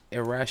 here making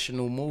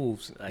irrational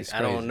moves. Like, It's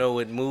I don't crazy. know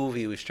what move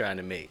he was trying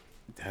to make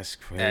That's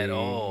crazy. at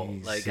all.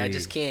 Like, I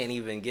just can't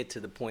even get to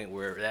the point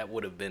where that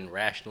would have been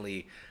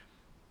rationally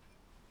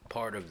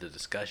part of the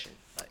discussion.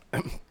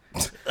 Like,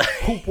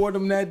 Who bought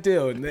him that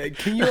deal?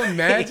 Can you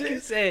imagine? he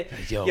said,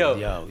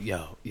 Yo,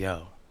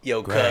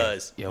 Greg.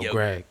 cuz.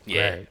 Greg.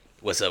 Yeah. Greg.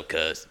 What's up,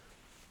 cuz?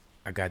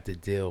 I got the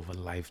deal of a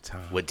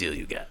lifetime. What deal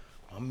you got?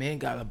 My man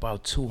got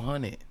about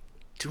 200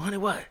 200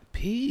 what?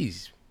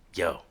 P's,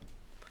 Yo,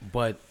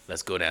 but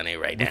let's go down there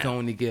right we now. can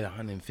only get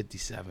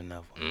 157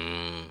 of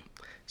them.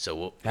 So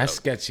we'll, That's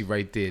sketchy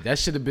right there. That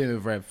should have been a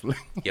red flag.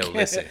 Yo,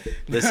 listen.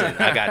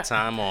 I got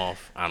time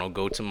off. I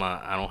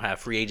don't have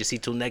free agency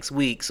till next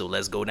week. So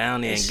let's go down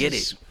there and get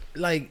it.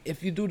 Like,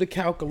 if you do the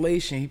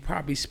calculation, he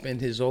probably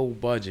spent his old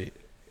budget.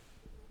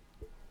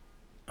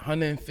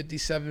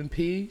 157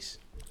 P's?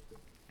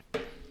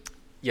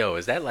 Yo,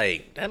 is that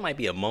like, that might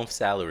be a month's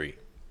salary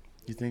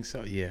You think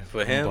so? Yeah.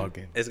 for I'm him?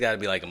 bugging. It's got to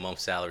be like a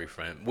month's salary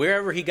for him.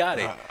 Wherever he got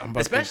it. I'm about to-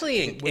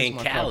 Especially where's in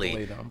my Cali.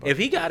 calculator? I'm about If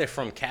to- he got it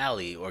from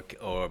Cali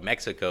or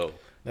Mexico.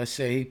 Let's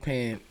say he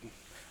paying.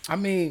 I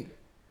mean,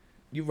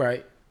 you're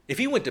right. If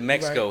he went to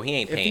Mexico, right. he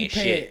ain't If paying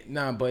shit.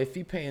 Nah, but if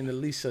he paying at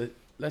least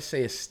let's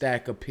say a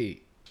stack of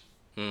P,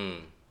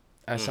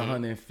 that's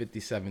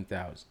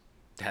 157,000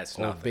 That's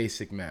on nothing.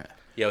 basic math.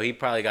 Yo, he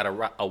probably got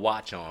a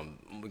watch on.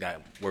 We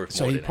got worth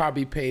So more he than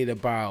probably paid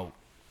about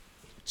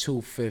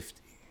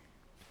 250,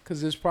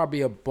 cause it's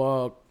probably a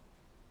buck,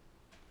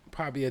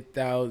 probably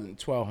 1,000,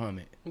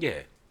 1,200, that.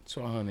 Yeah,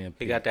 1,200.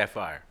 he got that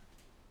fire.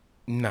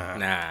 Nah,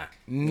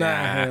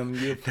 Nah. him.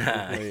 You're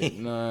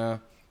nah.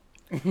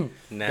 Nah.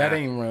 That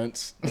ain't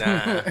runts.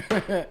 Nah.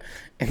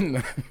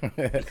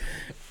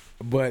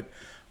 But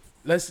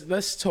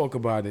let's talk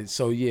about it.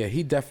 So yeah,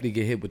 he definitely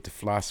get hit with the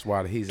fly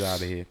swatter. He's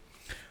out of here.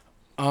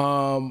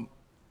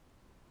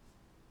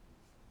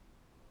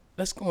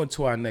 Let's go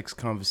into our next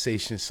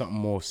conversation, something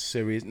more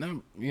serious.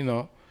 Now,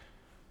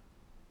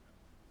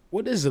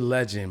 what is a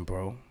legend,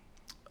 bro?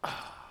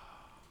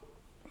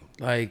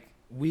 Like,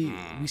 we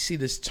see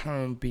this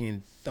term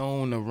being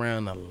thrown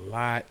around a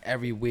lot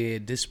everywhere.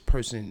 This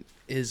person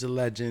is a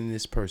legend.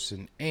 This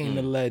person ain't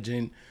a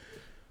legend.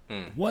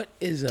 What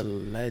is a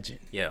legend?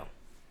 Yo,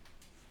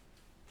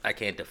 I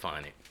can't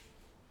define it.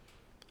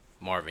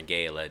 Marvin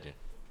Gaye, a legend.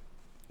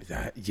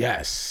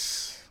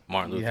 Yes.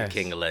 Martin Luther Yes.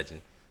 King, a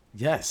legend.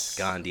 Yes.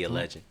 Gandhi, a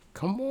legend.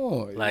 Come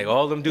on. Like,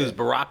 all them dudes,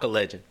 Barack, a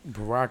legend.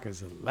 Barack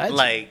is a legend.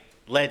 Like,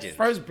 legends.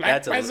 First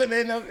black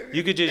president of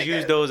You could just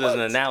use those as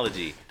an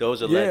analogy.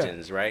 Those are Yeah.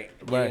 legends, right?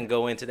 You Right. can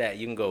go into that.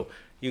 You can go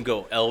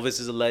Elvis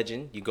is a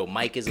legend. You can go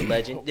Mike is a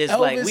legend. It's Elvis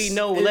like we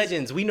know is-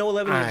 legends. We know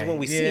legends when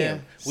we see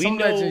them. We Some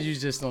know legends you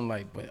just don't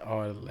like, but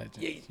are the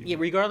legends. yeah,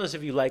 regardless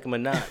if you like them or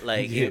not.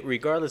 Like Yeah.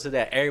 regardless of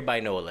that,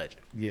 everybody know a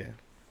legend. Yeah.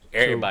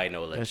 Everybody know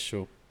a legend. That's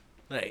true.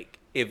 Like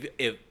if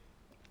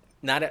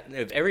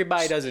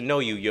everybody doesn't know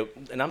you,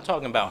 and I'm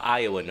talking about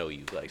Iowa know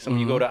you. Like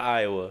you go to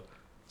Iowa,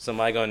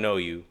 somebody gonna know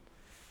you.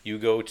 You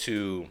go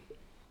to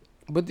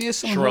But there's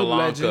some Sri hood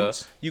Lanka.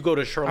 legends. You go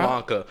to Sri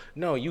Lanka.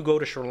 No, you go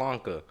to Sri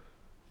Lanka,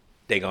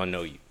 they gonna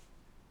know you.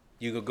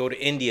 You could go to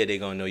India, they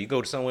gonna know you. You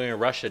go to somewhere in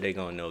Russia, they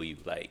gonna know you.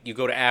 Like you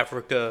go to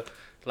Africa,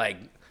 like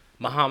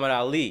Muhammad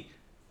Ali.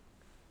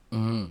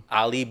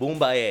 Ali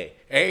Boumbaye.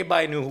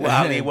 Everybody knew who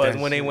Ali was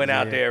when they went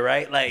out there,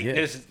 right? Like Yeah.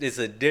 it's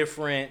a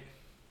different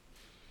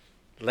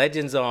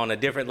legends on a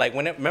different like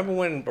remember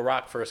when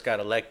Barack first got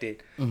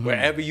elected?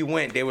 Wherever you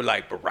went, they were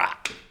like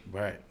Barack.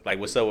 Right. Like,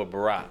 what's up with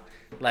Barack?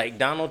 Like,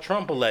 Donald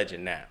Trump a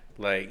legend now.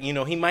 Like,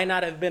 he might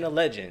not have been a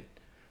legend,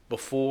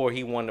 before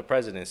he won the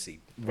presidency,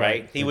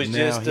 right? He But was now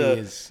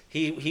just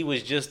he is- he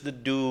was just the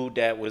dude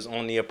that was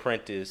on The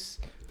Apprentice.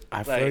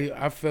 I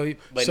feel you.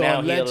 But So now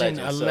a he a legend,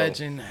 legend, so-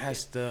 legend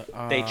has to.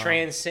 They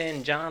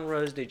transcend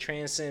genres, they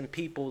transcend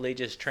people, they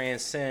just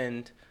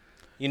transcend.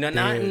 You know,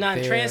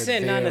 not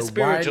transcend, not in a they're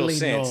spiritual widely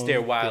sense. known.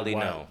 They're widely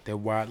known. They're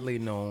widely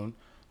known.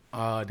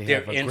 They They're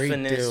have a great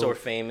infamous deal, or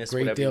famous,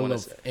 great whatever you deal wanna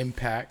of say.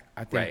 impact.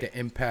 I think Right. the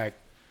impact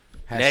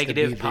has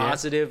Negative, to be there.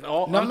 positive.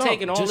 No, I'm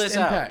taking all just this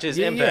out. impact. Just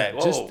Yeah, impact. yeah.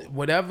 Whoa. Just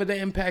whatever the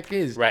impact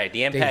is. Right, the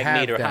they impact have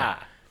meter that.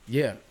 high.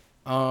 Yeah.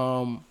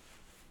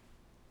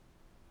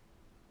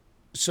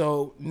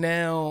 So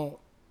now,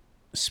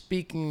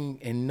 speaking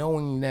and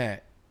knowing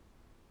that,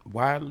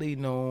 widely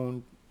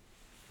known,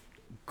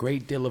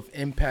 great deal of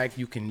impact.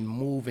 You can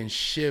move and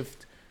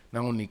shift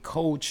not only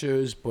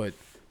cultures but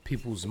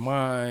people's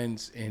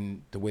minds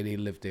and the way they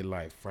live their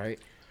life. Right.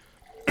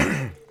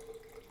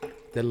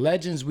 The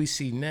legends we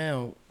see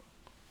now,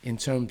 in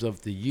terms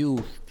of the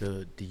youth,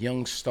 the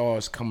young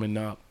stars coming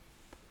up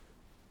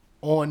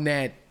on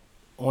that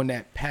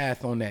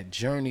path, on that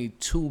journey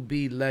to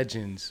be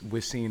legends, we're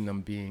seeing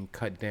them being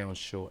cut down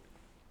short.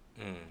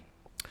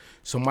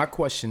 So my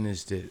question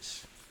is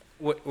this: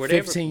 Whatever.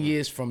 15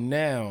 years from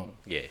now,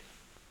 Yeah.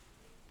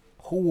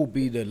 who will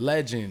be the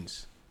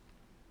legends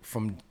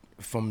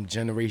from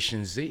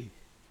Generation Z?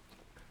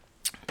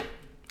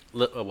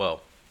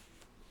 Well,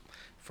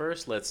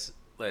 first let's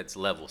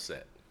level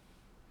set.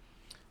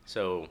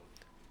 So,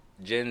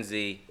 Gen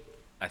Z,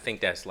 I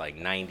think that's like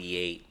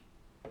 98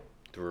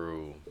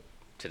 through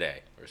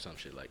today or some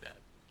shit like that.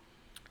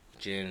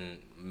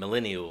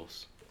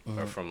 Millennials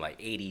are from like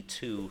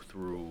 82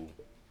 through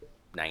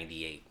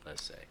 98,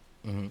 let's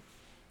say.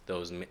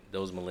 Those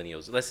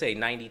millennials, let's say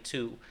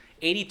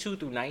 82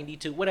 through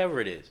 92, whatever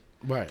it is.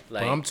 Right.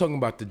 Like- but I'm talking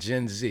about the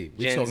Gen Z.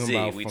 We're Gen talking Z,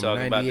 about we from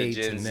talking about the 98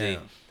 Gen to Z.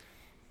 now.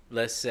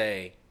 Let's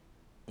say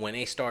when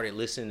they started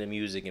listening to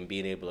music and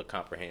being able to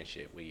comprehend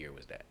shit, what year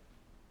was that?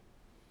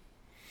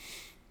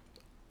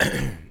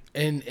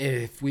 And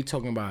if we're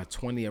talking about a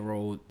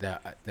 20-year-old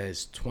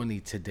that's 20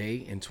 today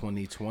in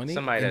 2020,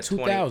 Somebody in that's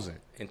 2000,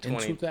 20, in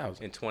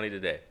 2000. in 20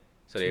 today.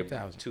 So they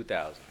 2000.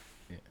 2000.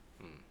 Yeah.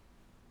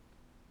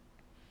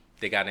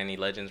 They got any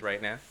legends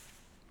right now?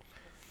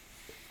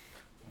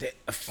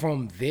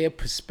 From their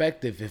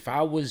perspective, if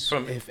I was,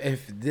 From- if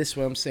this is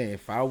what I'm saying,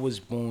 if I was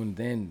born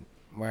then,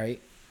 right,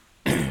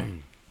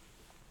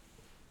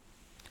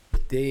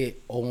 they're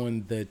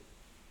on the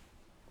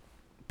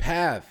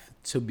path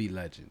to be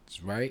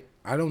legends, right?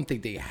 I don't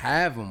think they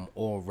have them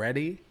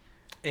already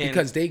And-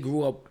 because they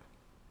grew up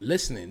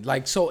listening.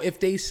 Like, so if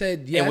they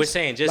said yes, And we're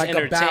saying just like a Bow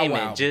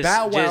entertainment, Wow, just-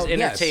 Bow Wow, just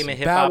entertainment,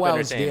 yes, hip-hop Bow Wow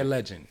is their entertainment.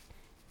 legend.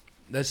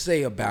 Let's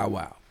say a Bow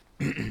Wow.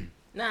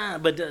 Nah,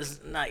 but that's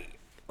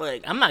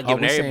like I'm not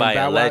giving we saying everybody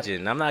Bow a Wow?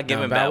 legend. I'm not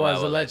giving Nah, Bow Bow Wow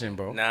Wow's a legend,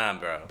 bro. Nah,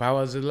 bro. Bow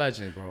Wow's a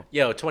legend, bro.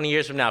 Yo, 20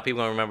 years from now, people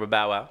gonna remember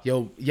Bow Wow.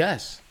 Yo,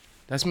 yes,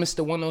 that's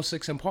Mr.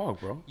 106 in Park,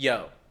 bro.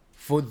 Yo,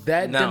 For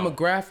that No.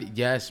 demographic,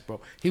 yes,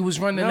 bro. He was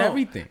running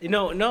everything.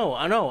 No,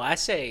 I know. I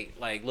say,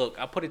 like, look,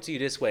 I'll put it to you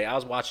this way. I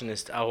was watching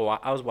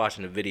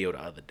a video the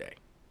other day.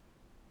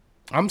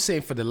 I'm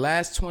saying for the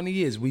last 20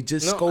 years, we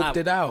just No, scoped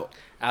it out.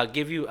 I'll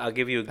give you a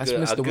That's good.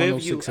 Mr. I'll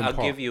 106 in Park.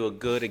 give you a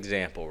good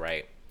example,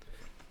 right?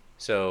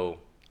 So,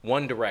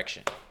 One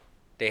Direction,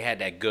 they had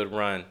that good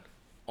run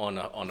on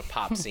the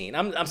pop scene.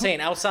 I'm saying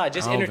outside,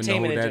 just I don't even know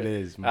entertainment. who and that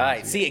ju- is, All man.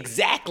 right, see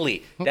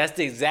exactly. That's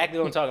exactly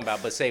what I'm talking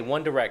about. But say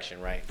One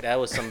Direction, right? That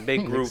was some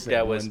big group Said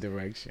that was One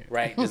Direction.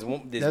 right. This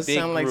big That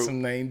sound like group.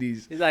 some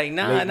 90s. It's like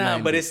nah, late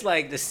but 90s. it's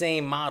like the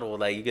same model.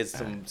 Like you get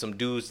some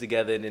dudes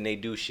together and then they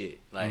do shit.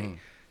 Like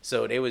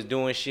so they was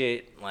doing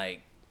shit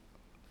like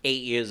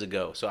 8 years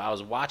ago. So I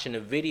was watching a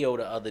video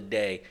the other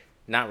day,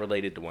 not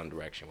related to One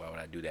Direction. Why would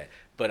I do that?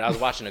 But I was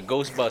watching a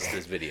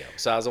Ghostbusters video.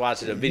 So I was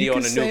watching a video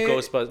on can the new say it.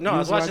 Ghostbusters. No, You I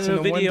was watching watching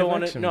a the One video on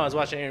Direction no, I was movie.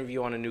 watching an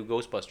interview on a new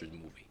Ghostbusters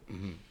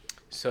movie.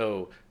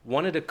 So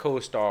one of the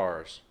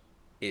co-stars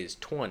is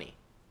 20.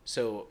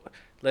 So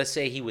let's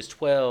say he was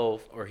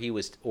 12 or he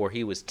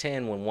was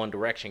 10 when One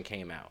Direction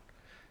came out.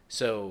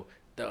 So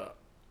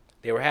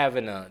they were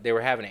having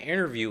an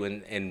interview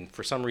and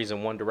for some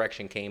reason One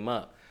Direction came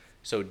up.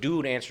 So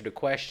dude answered the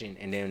question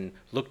and then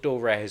looked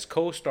over at his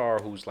co-star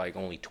who's like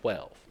only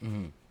 12.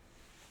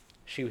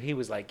 He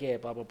was like, yeah,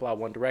 blah blah blah,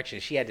 One Direction.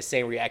 She had the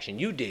same reaction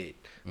you did.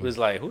 It was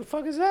like, who the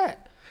fuck is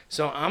that?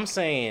 So I'm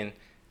saying,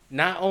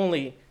 not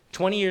only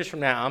 20 years from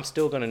now, I'm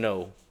still gonna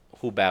know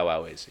who Bow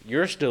Wow is.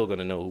 You're still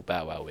gonna know who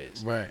Bow Wow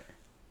is. Right.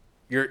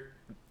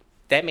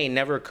 That may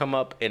never come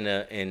up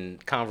in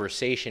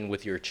conversation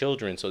with your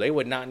children, so they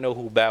would not know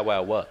who Bow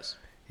Wow was.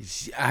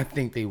 I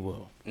think they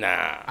will.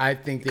 Nah, I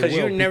think they will. because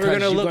you're never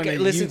gonna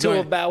listen to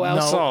a Bow Wow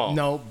song.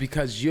 No,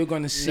 because you're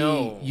gonna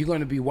see, you're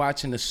gonna be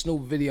watching a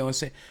Snoop video and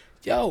say,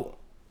 "Yo,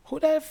 who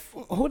that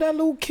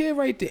little kid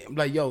right there?" I'm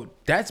like, yo,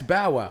 that's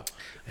Bow Wow.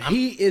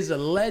 He is a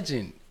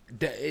legend.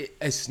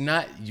 It's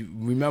not. You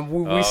remember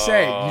what we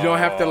said? You don't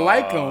have to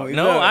like him.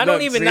 No, I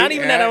don't even. Not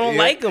even that I don't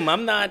like him.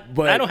 I'm not.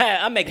 But I don't have.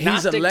 I'm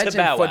agnostic he's a legend to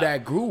Bow Wow. for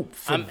that group,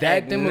 for I'm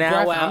that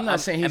demographic. I'm not I'm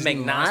saying he's my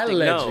agnostic.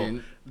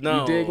 legend.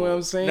 No, You dig what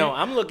I'm saying? No,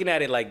 I'm looking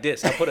at it like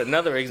this. I put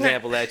another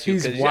example at you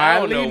He's because I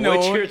don't widely know what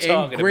known you're and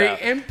talking great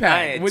about.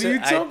 impact. What are you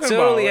talking I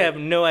totally about? have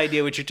no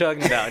idea what you're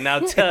talking about, and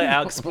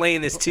I'll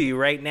explain this to you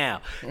right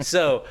now.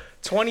 So,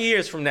 20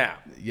 years from now,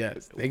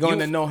 Yes, they're going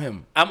to know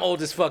him. I'm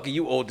old as fuck and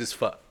you old as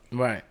fuck.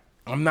 Right.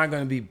 I'm not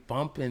going to be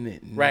bumping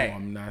it. No, Right.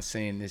 I'm not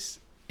saying this.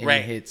 Any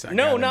Right. hits I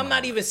No, got in I'm my-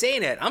 not even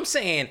saying that. I'm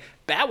saying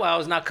Bow Wow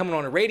is not coming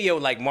on the radio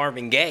like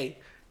Marvin Gaye.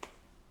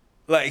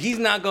 Like, he's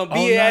not gonna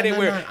be at it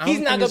where I he's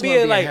don't not think gonna it's be gonna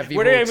at be a like heavy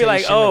where they're gonna be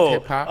like, rotation of oh,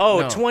 hip-hop.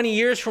 No. 20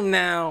 years from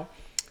now,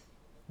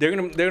 they're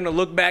gonna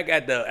look back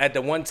at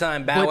the one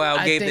time Bow But Wow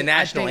I gave the think-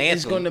 national I think anthem.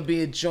 It's going to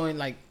be a joint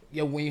like,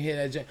 yo, when you hear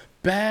that joint,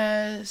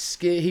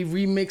 Basket, he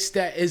remixed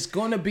that. It's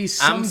going to be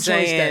some joints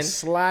saying that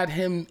slide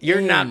him You're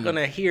in not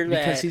gonna hear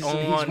that because he's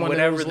on one of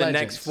whatever those the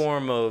next legends.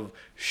 form of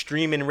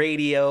streaming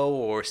radio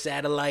or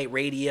satellite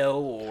radio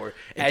or It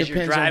as you're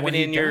depends on driving what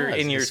he in your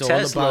does. It's all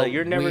Tesla. about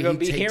You're never where gonna he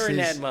be takes hearing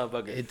his- that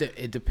motherfucker.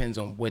 It depends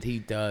on what he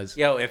does.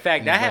 Yo, in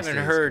fact, and I the rest haven't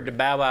of his heard the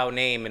Bow Wow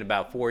name in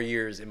about 4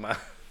 years in my.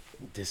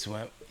 This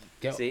one,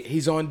 yo, See?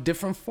 he's on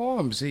different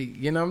forms.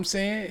 You know what I'm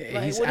saying?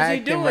 Like, he's what is he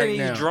acting doing? right He's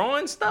now.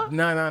 drawing stuff.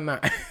 No.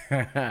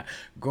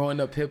 Growing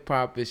up hip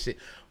hop and shit.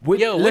 Yo,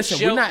 what listen,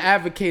 show- we're not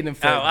advocating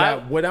for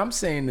that. What I'm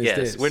saying is Yes,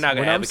 this. we're not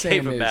What gonna I'm advocate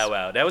saying for is, Bow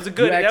Wow. That was a you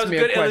good. asked That was a me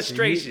good question.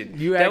 illustration.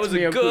 You That asked was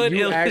me a good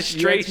you asked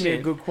me a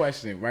illustration. good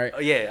question, right?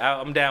 Yeah,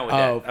 I'm down with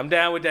that. I'm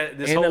down with that.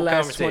 This In whole the last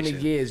conversation.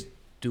 20 years,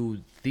 do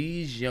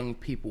these young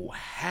people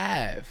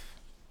have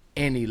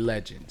any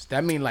legends?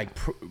 That mean like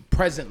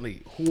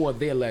presently, who are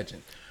their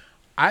legends?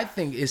 I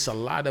think it's a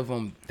lot of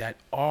them that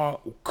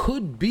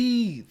could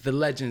be the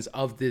legends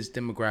of this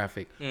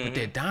demographic, but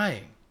they're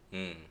dying.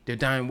 They're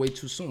dying way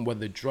too soon,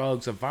 whether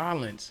drugs or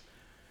violence.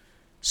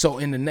 So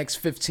in the next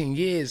 15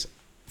 years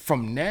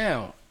from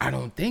now, I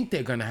don't think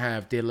they're gonna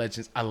have their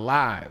legends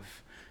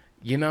alive.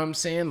 You know what I'm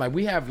saying? Like,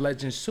 we have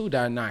legends too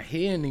that are not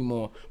here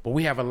anymore, but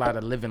we have a lot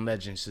of living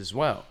legends as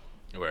well.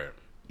 Right.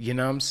 You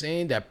know what I'm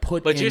saying? That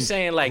put. But in you're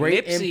saying like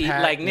great Nipsey,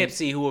 impact like and-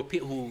 Nipsey,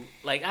 who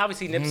like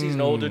obviously Nipsey's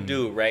an older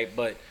dude, right?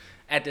 But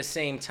at the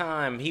same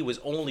time, he was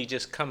only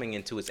just coming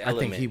into his I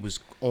element. think he was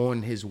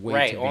on his way.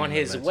 right to being on a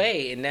his legend.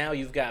 way, and now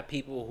you've got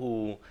people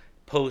who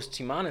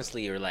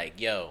posthumously are like,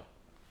 "Yo,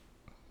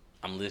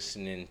 I'm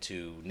listening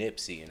to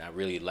Nipsey, and I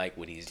really like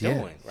what he's Yeah,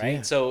 doing." Right?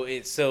 yeah. So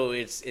it's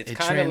It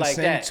kind of like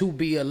that. to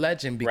be a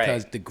legend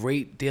because Right. the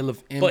great deal of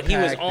impact. But he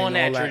was on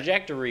and that all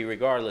trajectory,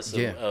 regardless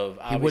Yeah, of he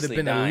would have obviously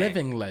been dying. a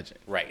living legend.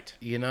 Right.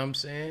 You know what I'm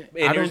saying?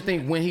 And I don't there's-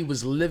 think when he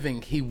was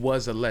living, he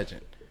was a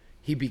legend.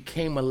 He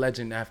became a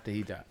legend after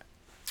he died.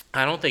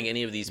 I don't think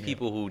any of these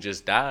people who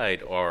just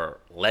died are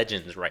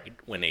legends right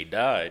when they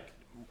died,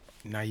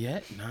 Not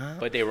yet, nah.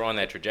 but they were on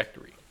that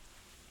trajectory.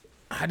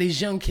 How these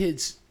young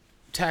kids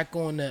tack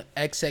on the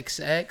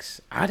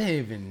XXX? I didn't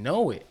even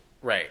know it.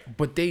 Right.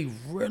 But they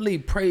really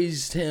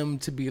praised him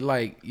to be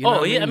like, you know, Oh,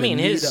 what yeah, I the mean,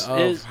 his- leader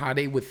of his- how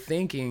they were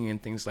thinking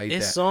and things like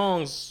His that.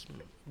 songs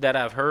that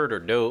I've heard are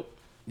dope.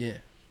 Yeah.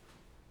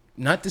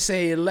 Not to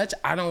say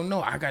I don't know.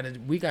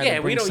 We gotta Yeah,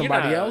 we bring don't.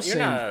 somebody else you're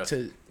in not,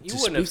 to you to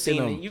wouldn't have speak to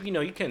seen them. it.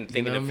 You couldn't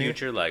think know in what the I mean?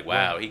 future like,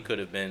 wow, he could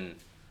have been.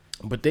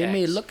 But they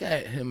may Facts. look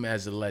at him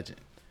as a legend.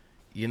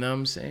 You know what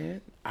I'm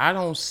saying? I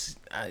don't,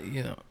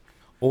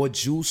 or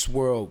Juice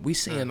World. We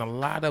seeing a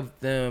lot of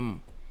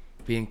them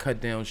being cut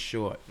down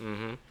short.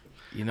 Mm-hmm.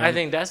 You know, I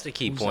think that's the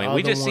key Who's the point.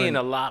 We other just seeing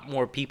one? a lot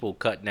more people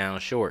cut down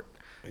short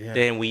Yeah.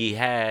 than we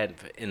had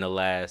in the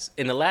last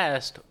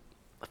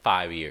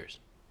 5 years,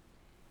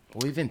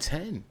 or even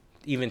 10.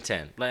 even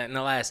 10. Like in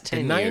the last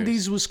 10 The years.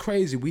 90s was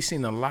crazy. We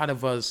seen a lot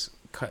of us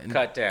cut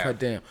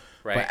down.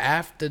 Right. But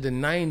after the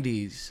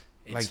 90s,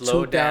 It like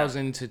slowed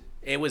 2000 to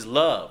It was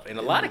love. In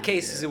a lot of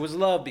cases, it was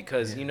love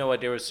because you know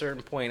what? There was a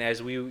certain point as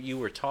you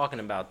were talking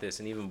about this,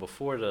 and even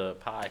before the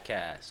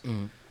podcast,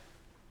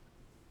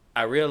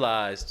 I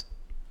realized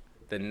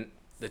the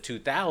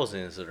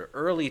 2000s or the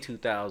early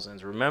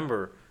 2000s.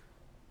 Remember,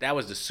 that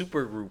was the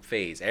super group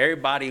phase.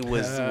 Everybody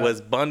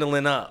was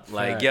bundling up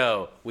like, Right.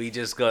 yo, we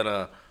just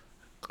gonna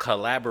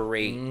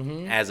collaborate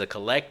as a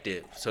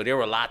collective. So there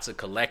were lots of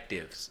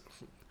collectives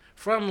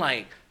from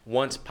like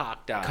once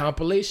Pac died.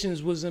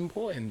 compilations was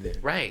important then.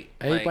 Right.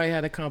 Everybody Like,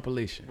 had a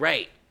compilation.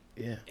 right.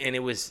 Yeah. And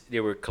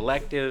there were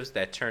collectives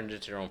that turned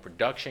into their own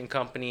production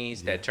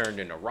companies, that turned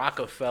into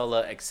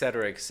Rockefeller, et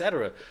cetera, et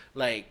cetera.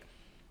 Like,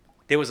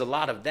 there was a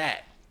lot of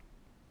that.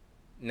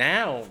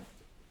 Now,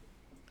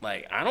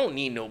 like, I don't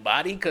need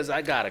nobody because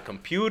I got a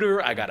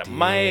computer, I got a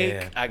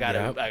mic, I got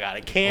Yep. a All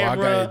I camera.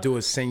 gotta do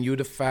is send you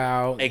the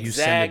file. You send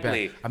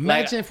Exactly. it back.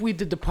 Imagine Like- if we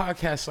did the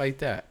podcast like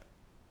that.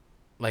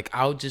 Like,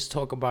 I'll just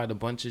talk about a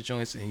bunch of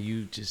joints and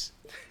you just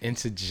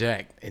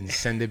interject and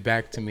send it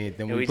back to me. And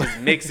then And we just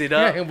mix it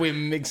up. and we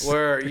mix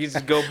Where you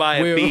just go buy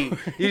a We'll- beat.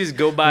 You just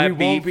go buy a we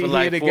beat won't be for here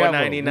like together.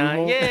 $4.99. We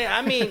won't- Yeah,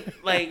 I mean,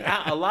 like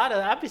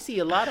I see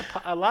a lot of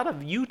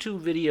YouTube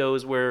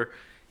videos where,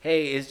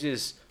 hey, it's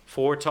just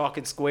 4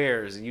 talking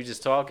squares and you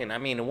just talking. I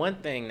mean, the one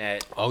thing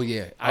that Oh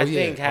yeah. I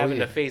think having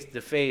the the face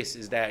to face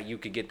is that you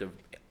could get the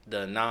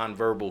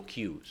nonverbal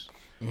cues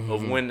Mm-hmm.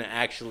 of when to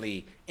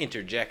actually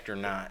interject or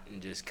not,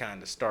 and just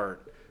kind of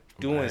start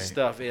doing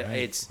stuff.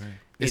 It's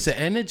an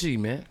energy,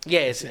 man.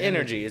 Yeah, it's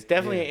energy. It's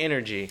definitely an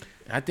energy.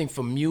 I think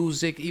for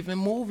music, even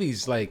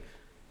movies, like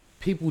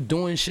people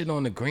doing shit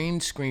on the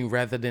green screen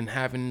rather than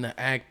having the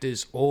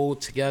actors all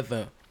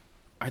together.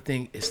 I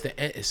think it's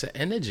an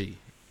energy.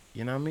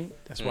 You know what I mean?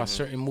 That's why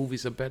certain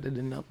movies are better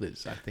than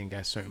others, I think,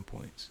 at certain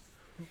points.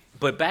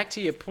 But back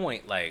to your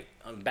point, like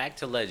back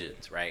to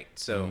Legends, right?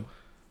 So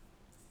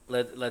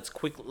we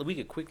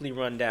could quickly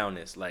run down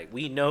this. Like,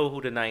 we know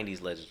who the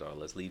 90s legends are.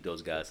 Let's leave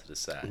those guys to the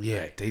side. Yeah,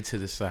 right? they to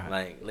the side.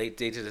 Like, late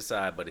day to the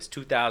side, but it's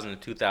 2000 to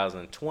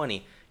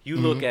 2020. You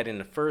look at in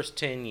the first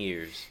 10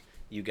 years,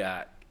 you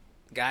got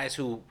guys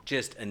who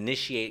just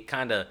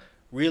kind of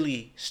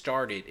really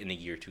started in the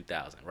year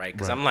 2000, right?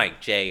 Because I'm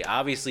like, Jay,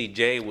 obviously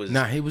Jay was...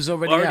 Nah, he was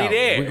already out.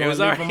 there. It was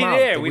already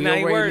there. We not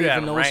already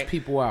leaving those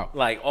people out.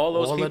 Like, all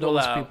those people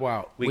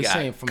out. We're got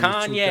saying from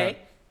Kanye.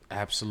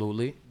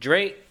 Absolutely.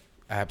 Drake.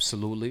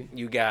 Absolutely.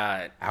 You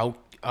got... Out.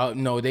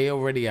 No, they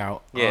already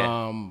out.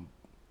 Yeah.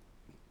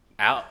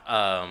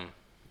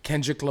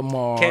 Kendrick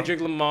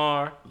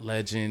Lamar.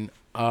 Legend.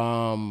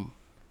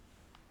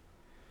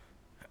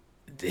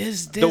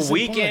 There's The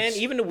Weeknd.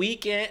 Even The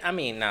Weeknd. I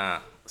mean, nah.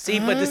 See,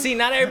 but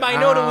not everybody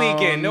know The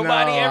Weeknd.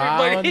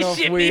 Everybody, his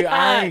shit be hot.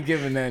 I ain't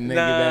giving that nigga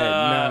that.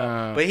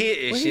 Nah. But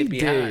his shit be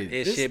hot.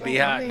 His shit be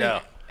hot,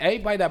 though.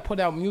 Everybody that put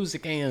out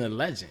music ain't a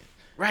legend.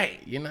 Right.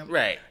 You know?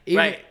 Right.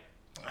 Even,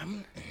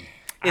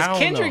 Is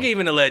Kendrick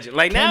even a legend?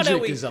 Like, Kendrick now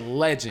that is a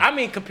legend. I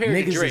mean, compared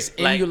niggas to Drake. Is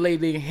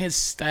emulating his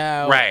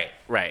style.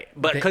 Right.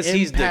 But because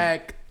he's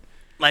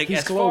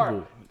he's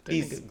global.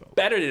 He's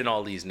better than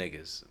all these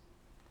niggas.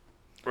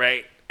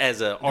 Right?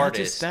 As an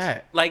artist,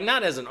 like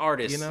not as an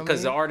artist,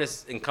 because the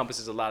artist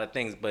encompasses a lot of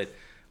things. But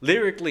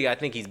lyrically, I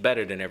think he's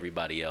better than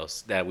everybody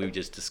else that we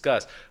just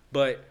discussed.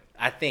 But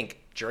I think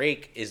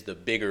Drake is the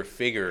bigger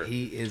figure.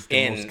 He is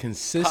the most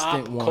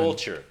consistent pop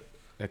culture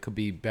that could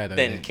be better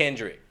than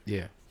Kendrick.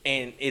 Yeah,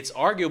 and it's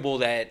arguable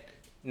that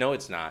no,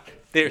 it's not.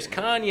 There's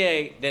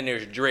Kanye, then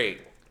there's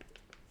Drake.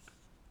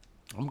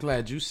 I'm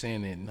glad you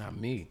saying it, not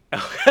me.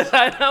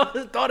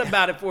 I thought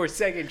about it for a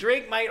second.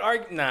 Drake might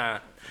argue, nah.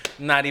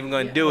 Not even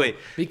gonna do it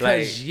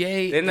because like,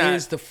 Ye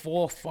is the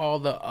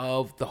forefather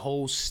of the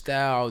whole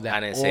style. That I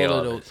didn't say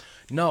all those. This.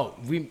 No,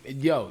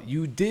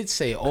 you did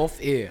say off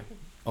air,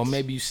 or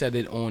maybe you said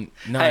it on.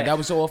 That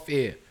was off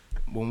air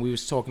when we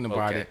was talking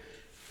about it,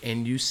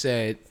 and you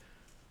said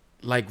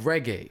like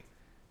reggae.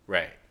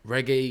 Right.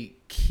 Reggae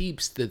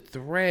keeps the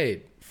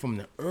thread from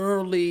the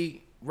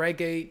early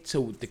reggae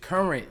to the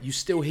current. You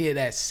still hear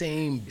that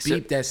same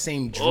beat, that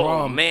same drum.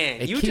 Oh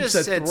man, you just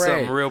said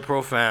something real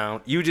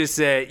profound. You just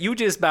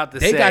about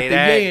to say they got the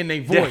that, yay in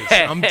their voice.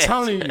 I'm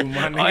telling you,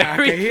 my nigga,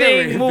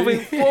 everything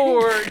moving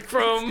forward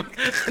from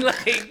the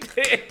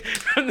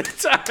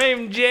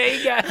time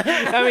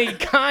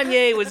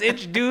Kanye was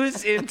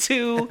introduced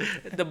into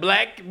the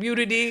black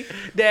community,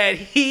 that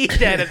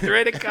a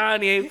thread of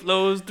Kanye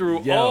flows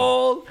through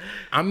all.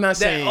 I'm not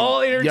saying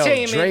all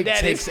entertainment. Drake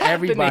that takes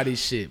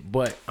everybody's shit,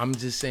 but I'm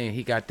just saying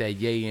he got that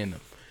yay in him,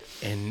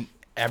 and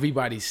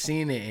everybody's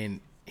seen it,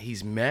 and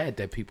he's mad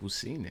that people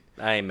seen it.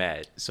 I ain't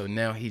mad. So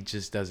now he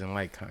just doesn't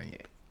like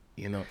Kanye,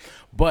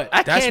 But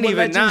that's what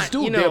legends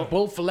do. They're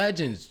both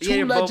legends.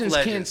 Two legends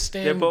can't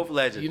stand. They're both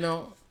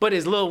legends. But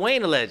is Lil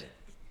Wayne a legend?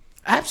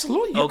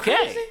 Absolutely. Okay.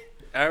 Crazy?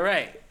 All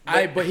right.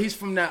 But he's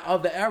from that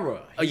other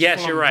era.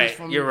 Yes, you're right.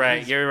 You're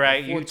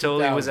right. You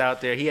totally was out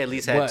there. He at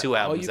least had 2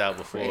 albums out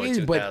before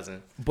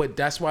 2000. But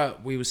that's why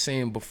we were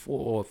saying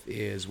before off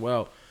air as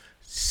well.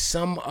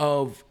 Some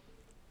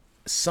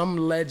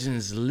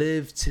legends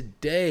live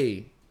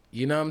today.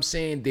 You know what I'm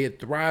saying? They're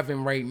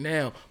thriving right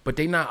now, but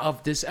they're not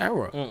of this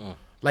era.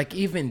 Like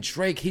even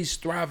Drake, he's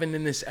thriving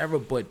in this era,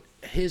 but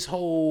his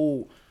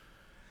whole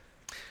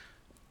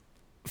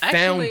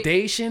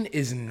foundation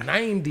is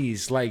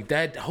 90s. Like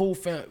that whole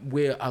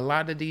where a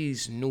lot of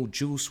these new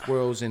Juice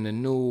WRLDs and the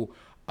new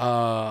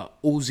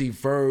Uzi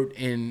Vert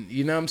and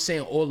you know what I'm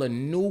saying, all the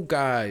new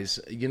guys,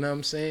 you know what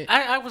I'm saying?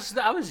 I was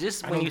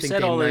just when you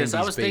said all this,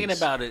 I was thinking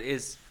about it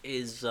is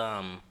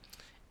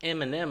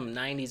Eminem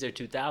 90s or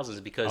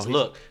 2000s because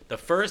look, the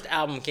first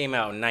album came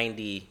out in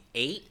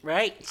 98,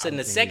 right? So in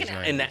the second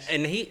and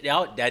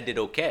that did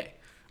okay.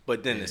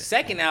 But then the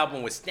second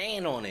album with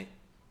Stan on it,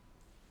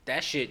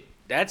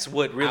 that's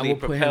what really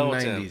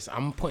propelled him.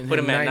 I'm putting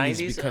him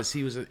 90s because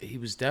he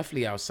was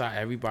definitely outside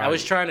everybody. I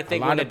was trying to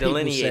think when it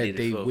delineated.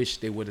 They wish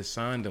they would have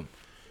signed him.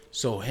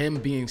 So him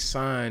being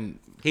signed,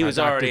 he was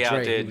already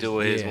out there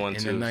doing his one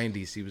too. In the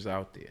 90s, he was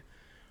out there.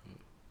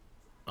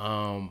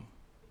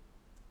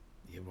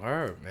 You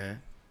were,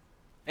 man.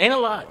 Ain't a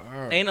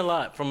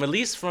lot. From at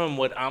least from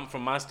what I'm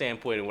from my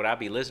standpoint and what I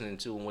be listening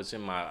to and what's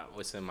in my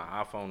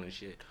iPhone and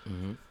shit.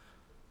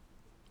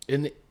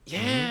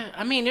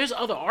 I mean, there's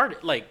other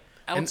artists like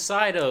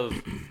outside of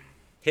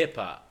hip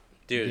hop.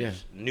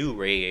 There's new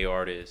reggae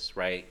artists,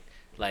 right?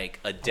 Like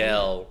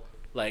Adele.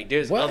 Like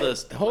there's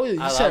others. You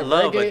said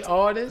reggae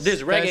artists?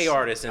 There's reggae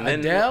artists, and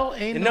then Adele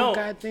ain't no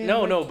goddamn.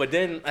 No. But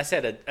then I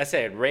said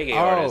reggae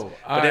artists.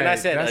 But then I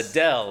said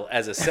Adele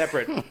as a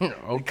separate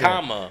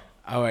comma.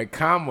 All right,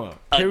 comma.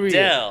 Period.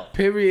 Adele.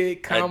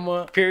 Period,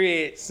 comma.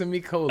 Period.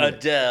 Semicolon.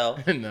 Adele,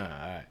 Nah, all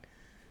right.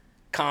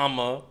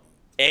 comma,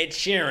 Ed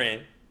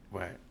Sheeran.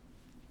 Right.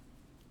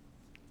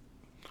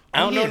 I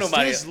don't know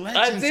nobody. There's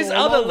legends There's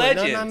all other over.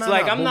 legends. No,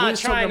 like but I'm we're not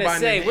talking trying to about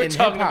say in we're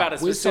talking hip-hop. about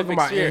a We're specific talking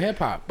about sphere. in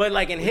hip-hop. But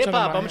like in We're hip talking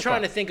hop, about I'm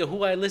trying to hip-hop. think of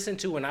who I listen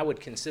to and I would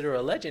consider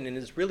a legend, and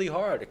it's really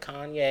hard.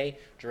 Kanye,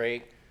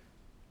 Drake,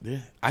 Yeah.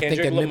 I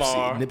Kendrick think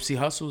Lamar. Nipsey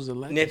Hussle's a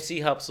legend.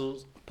 Nipsey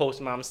Hussle, Post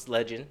Malone's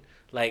legend,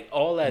 like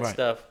all that Right.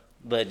 stuff,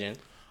 legend.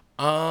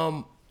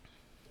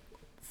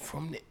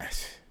 From the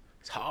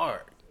It's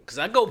hard because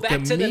I go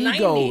back the to the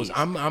Migos, 90s.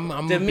 I'm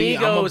The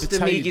Migos, the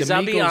Migos.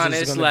 I'll be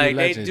honest, gonna like be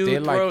they legends. do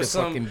They're throw like the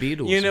some. fucking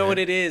Beatles. You know man. what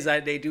it is?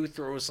 They do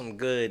throw some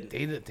good.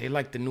 They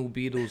like the new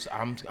Beatles.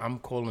 I'm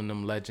calling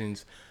them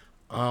legends.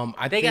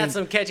 I They got think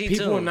some catchy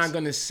people are tunes. not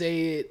gonna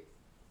say it.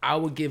 I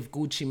would give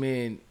Gucci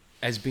Mane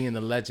as being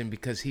a legend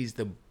because he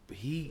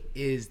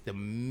is the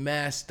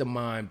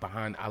mastermind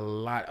behind a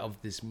lot of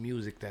this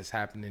music that's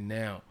happening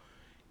now.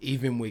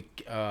 Even with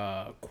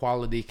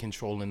quality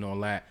control and all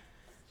that,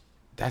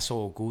 that's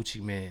all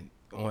Gucci Mane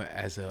on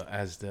as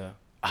the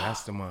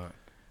mastermind.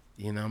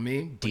 You know what I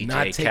mean? But DJ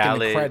not taking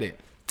Khaled. the credit.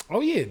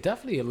 Oh yeah,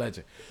 definitely a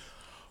legend.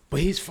 But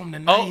he's from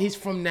the Oh, he's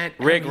from that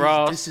Rick era.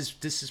 Ross.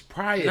 This is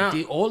prior.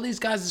 Nah. All these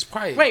guys is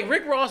prior. Wait,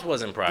 Rick Ross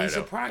wasn't prior He's a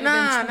though. prior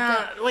Nah, than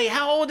nah. Wait,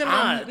 how old am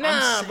I? Nah,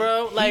 saying-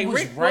 bro. he Like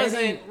was Rick writing-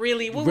 wasn't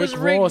really. What Rick was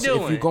Rick Ross,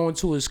 doing? if you go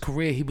into his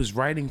career, he was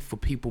writing for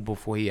people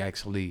before he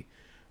actually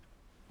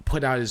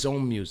put out his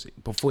own music.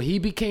 Before he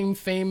became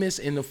famous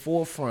in the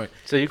forefront.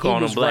 So you he calling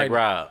him was Black writing-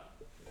 Rob?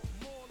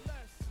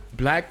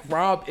 Black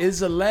Rob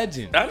is a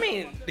legend. I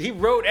mean, he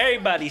wrote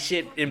everybody's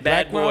shit in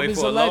Bad Black Rob Boy is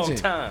for a a long legend.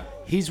 time.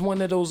 He's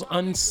one of those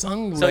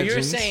unsung So legends.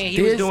 you're saying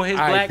he was doing his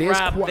Black there's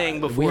Rob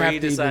thing before we have he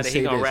to even decided he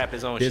say gonna this. rap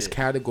his own There's shit.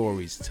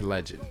 categories to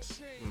legends.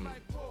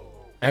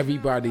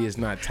 Everybody is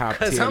not top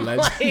Cause tier I'm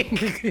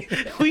legend.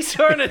 like, we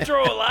starting to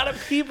throw a lot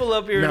of people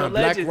up here. Nah, in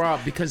Black legends.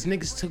 Rob, because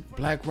niggas took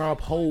Black Rob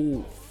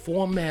whole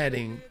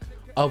formatting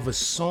of a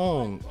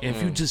song. And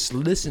if you just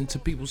listen to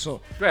people's song,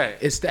 Right.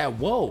 it's that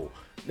whoa.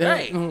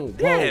 Right. Whoa.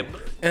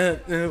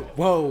 Yeah.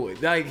 Whoa.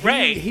 Like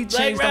Right. he Black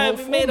changed the whole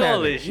Rob made all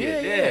formatting. this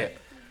shit. Yeah.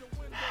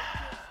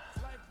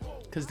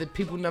 Because the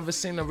people never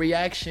seen a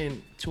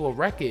reaction to a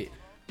record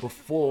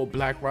before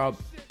Black Rob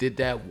did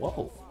that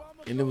whoa.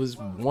 And it was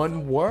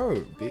one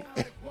word. Bitch.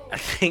 I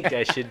think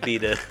that should be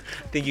the.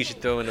 I think you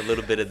should throw in a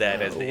little bit of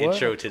that as the What?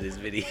 intro to this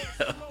video.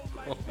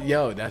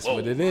 Yo, that's Whoa.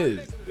 what it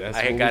is. That's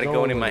I what got it we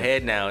going in with. my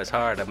head now. It's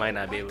hard. I might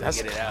not be able That's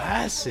to get it out.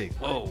 classic.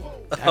 Whoa.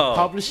 That Oh,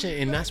 publishing,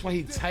 and that's why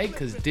he tight,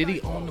 because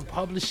Diddy owned the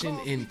publishing,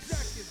 and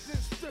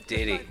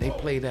did he? they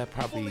play that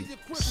probably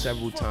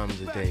several times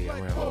a day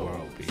around the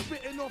world, B.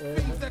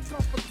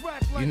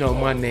 You know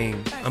my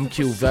name. I'm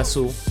Q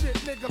Vessel,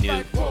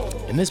 You.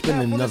 and it's been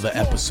another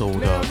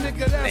episode of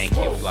Thank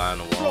you, Fly on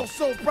the Wall.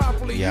 So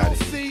properly, We you outta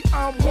see here.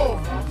 I'm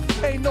woke.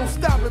 Ain't no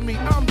stopping me.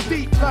 I'm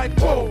deep like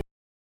whoa.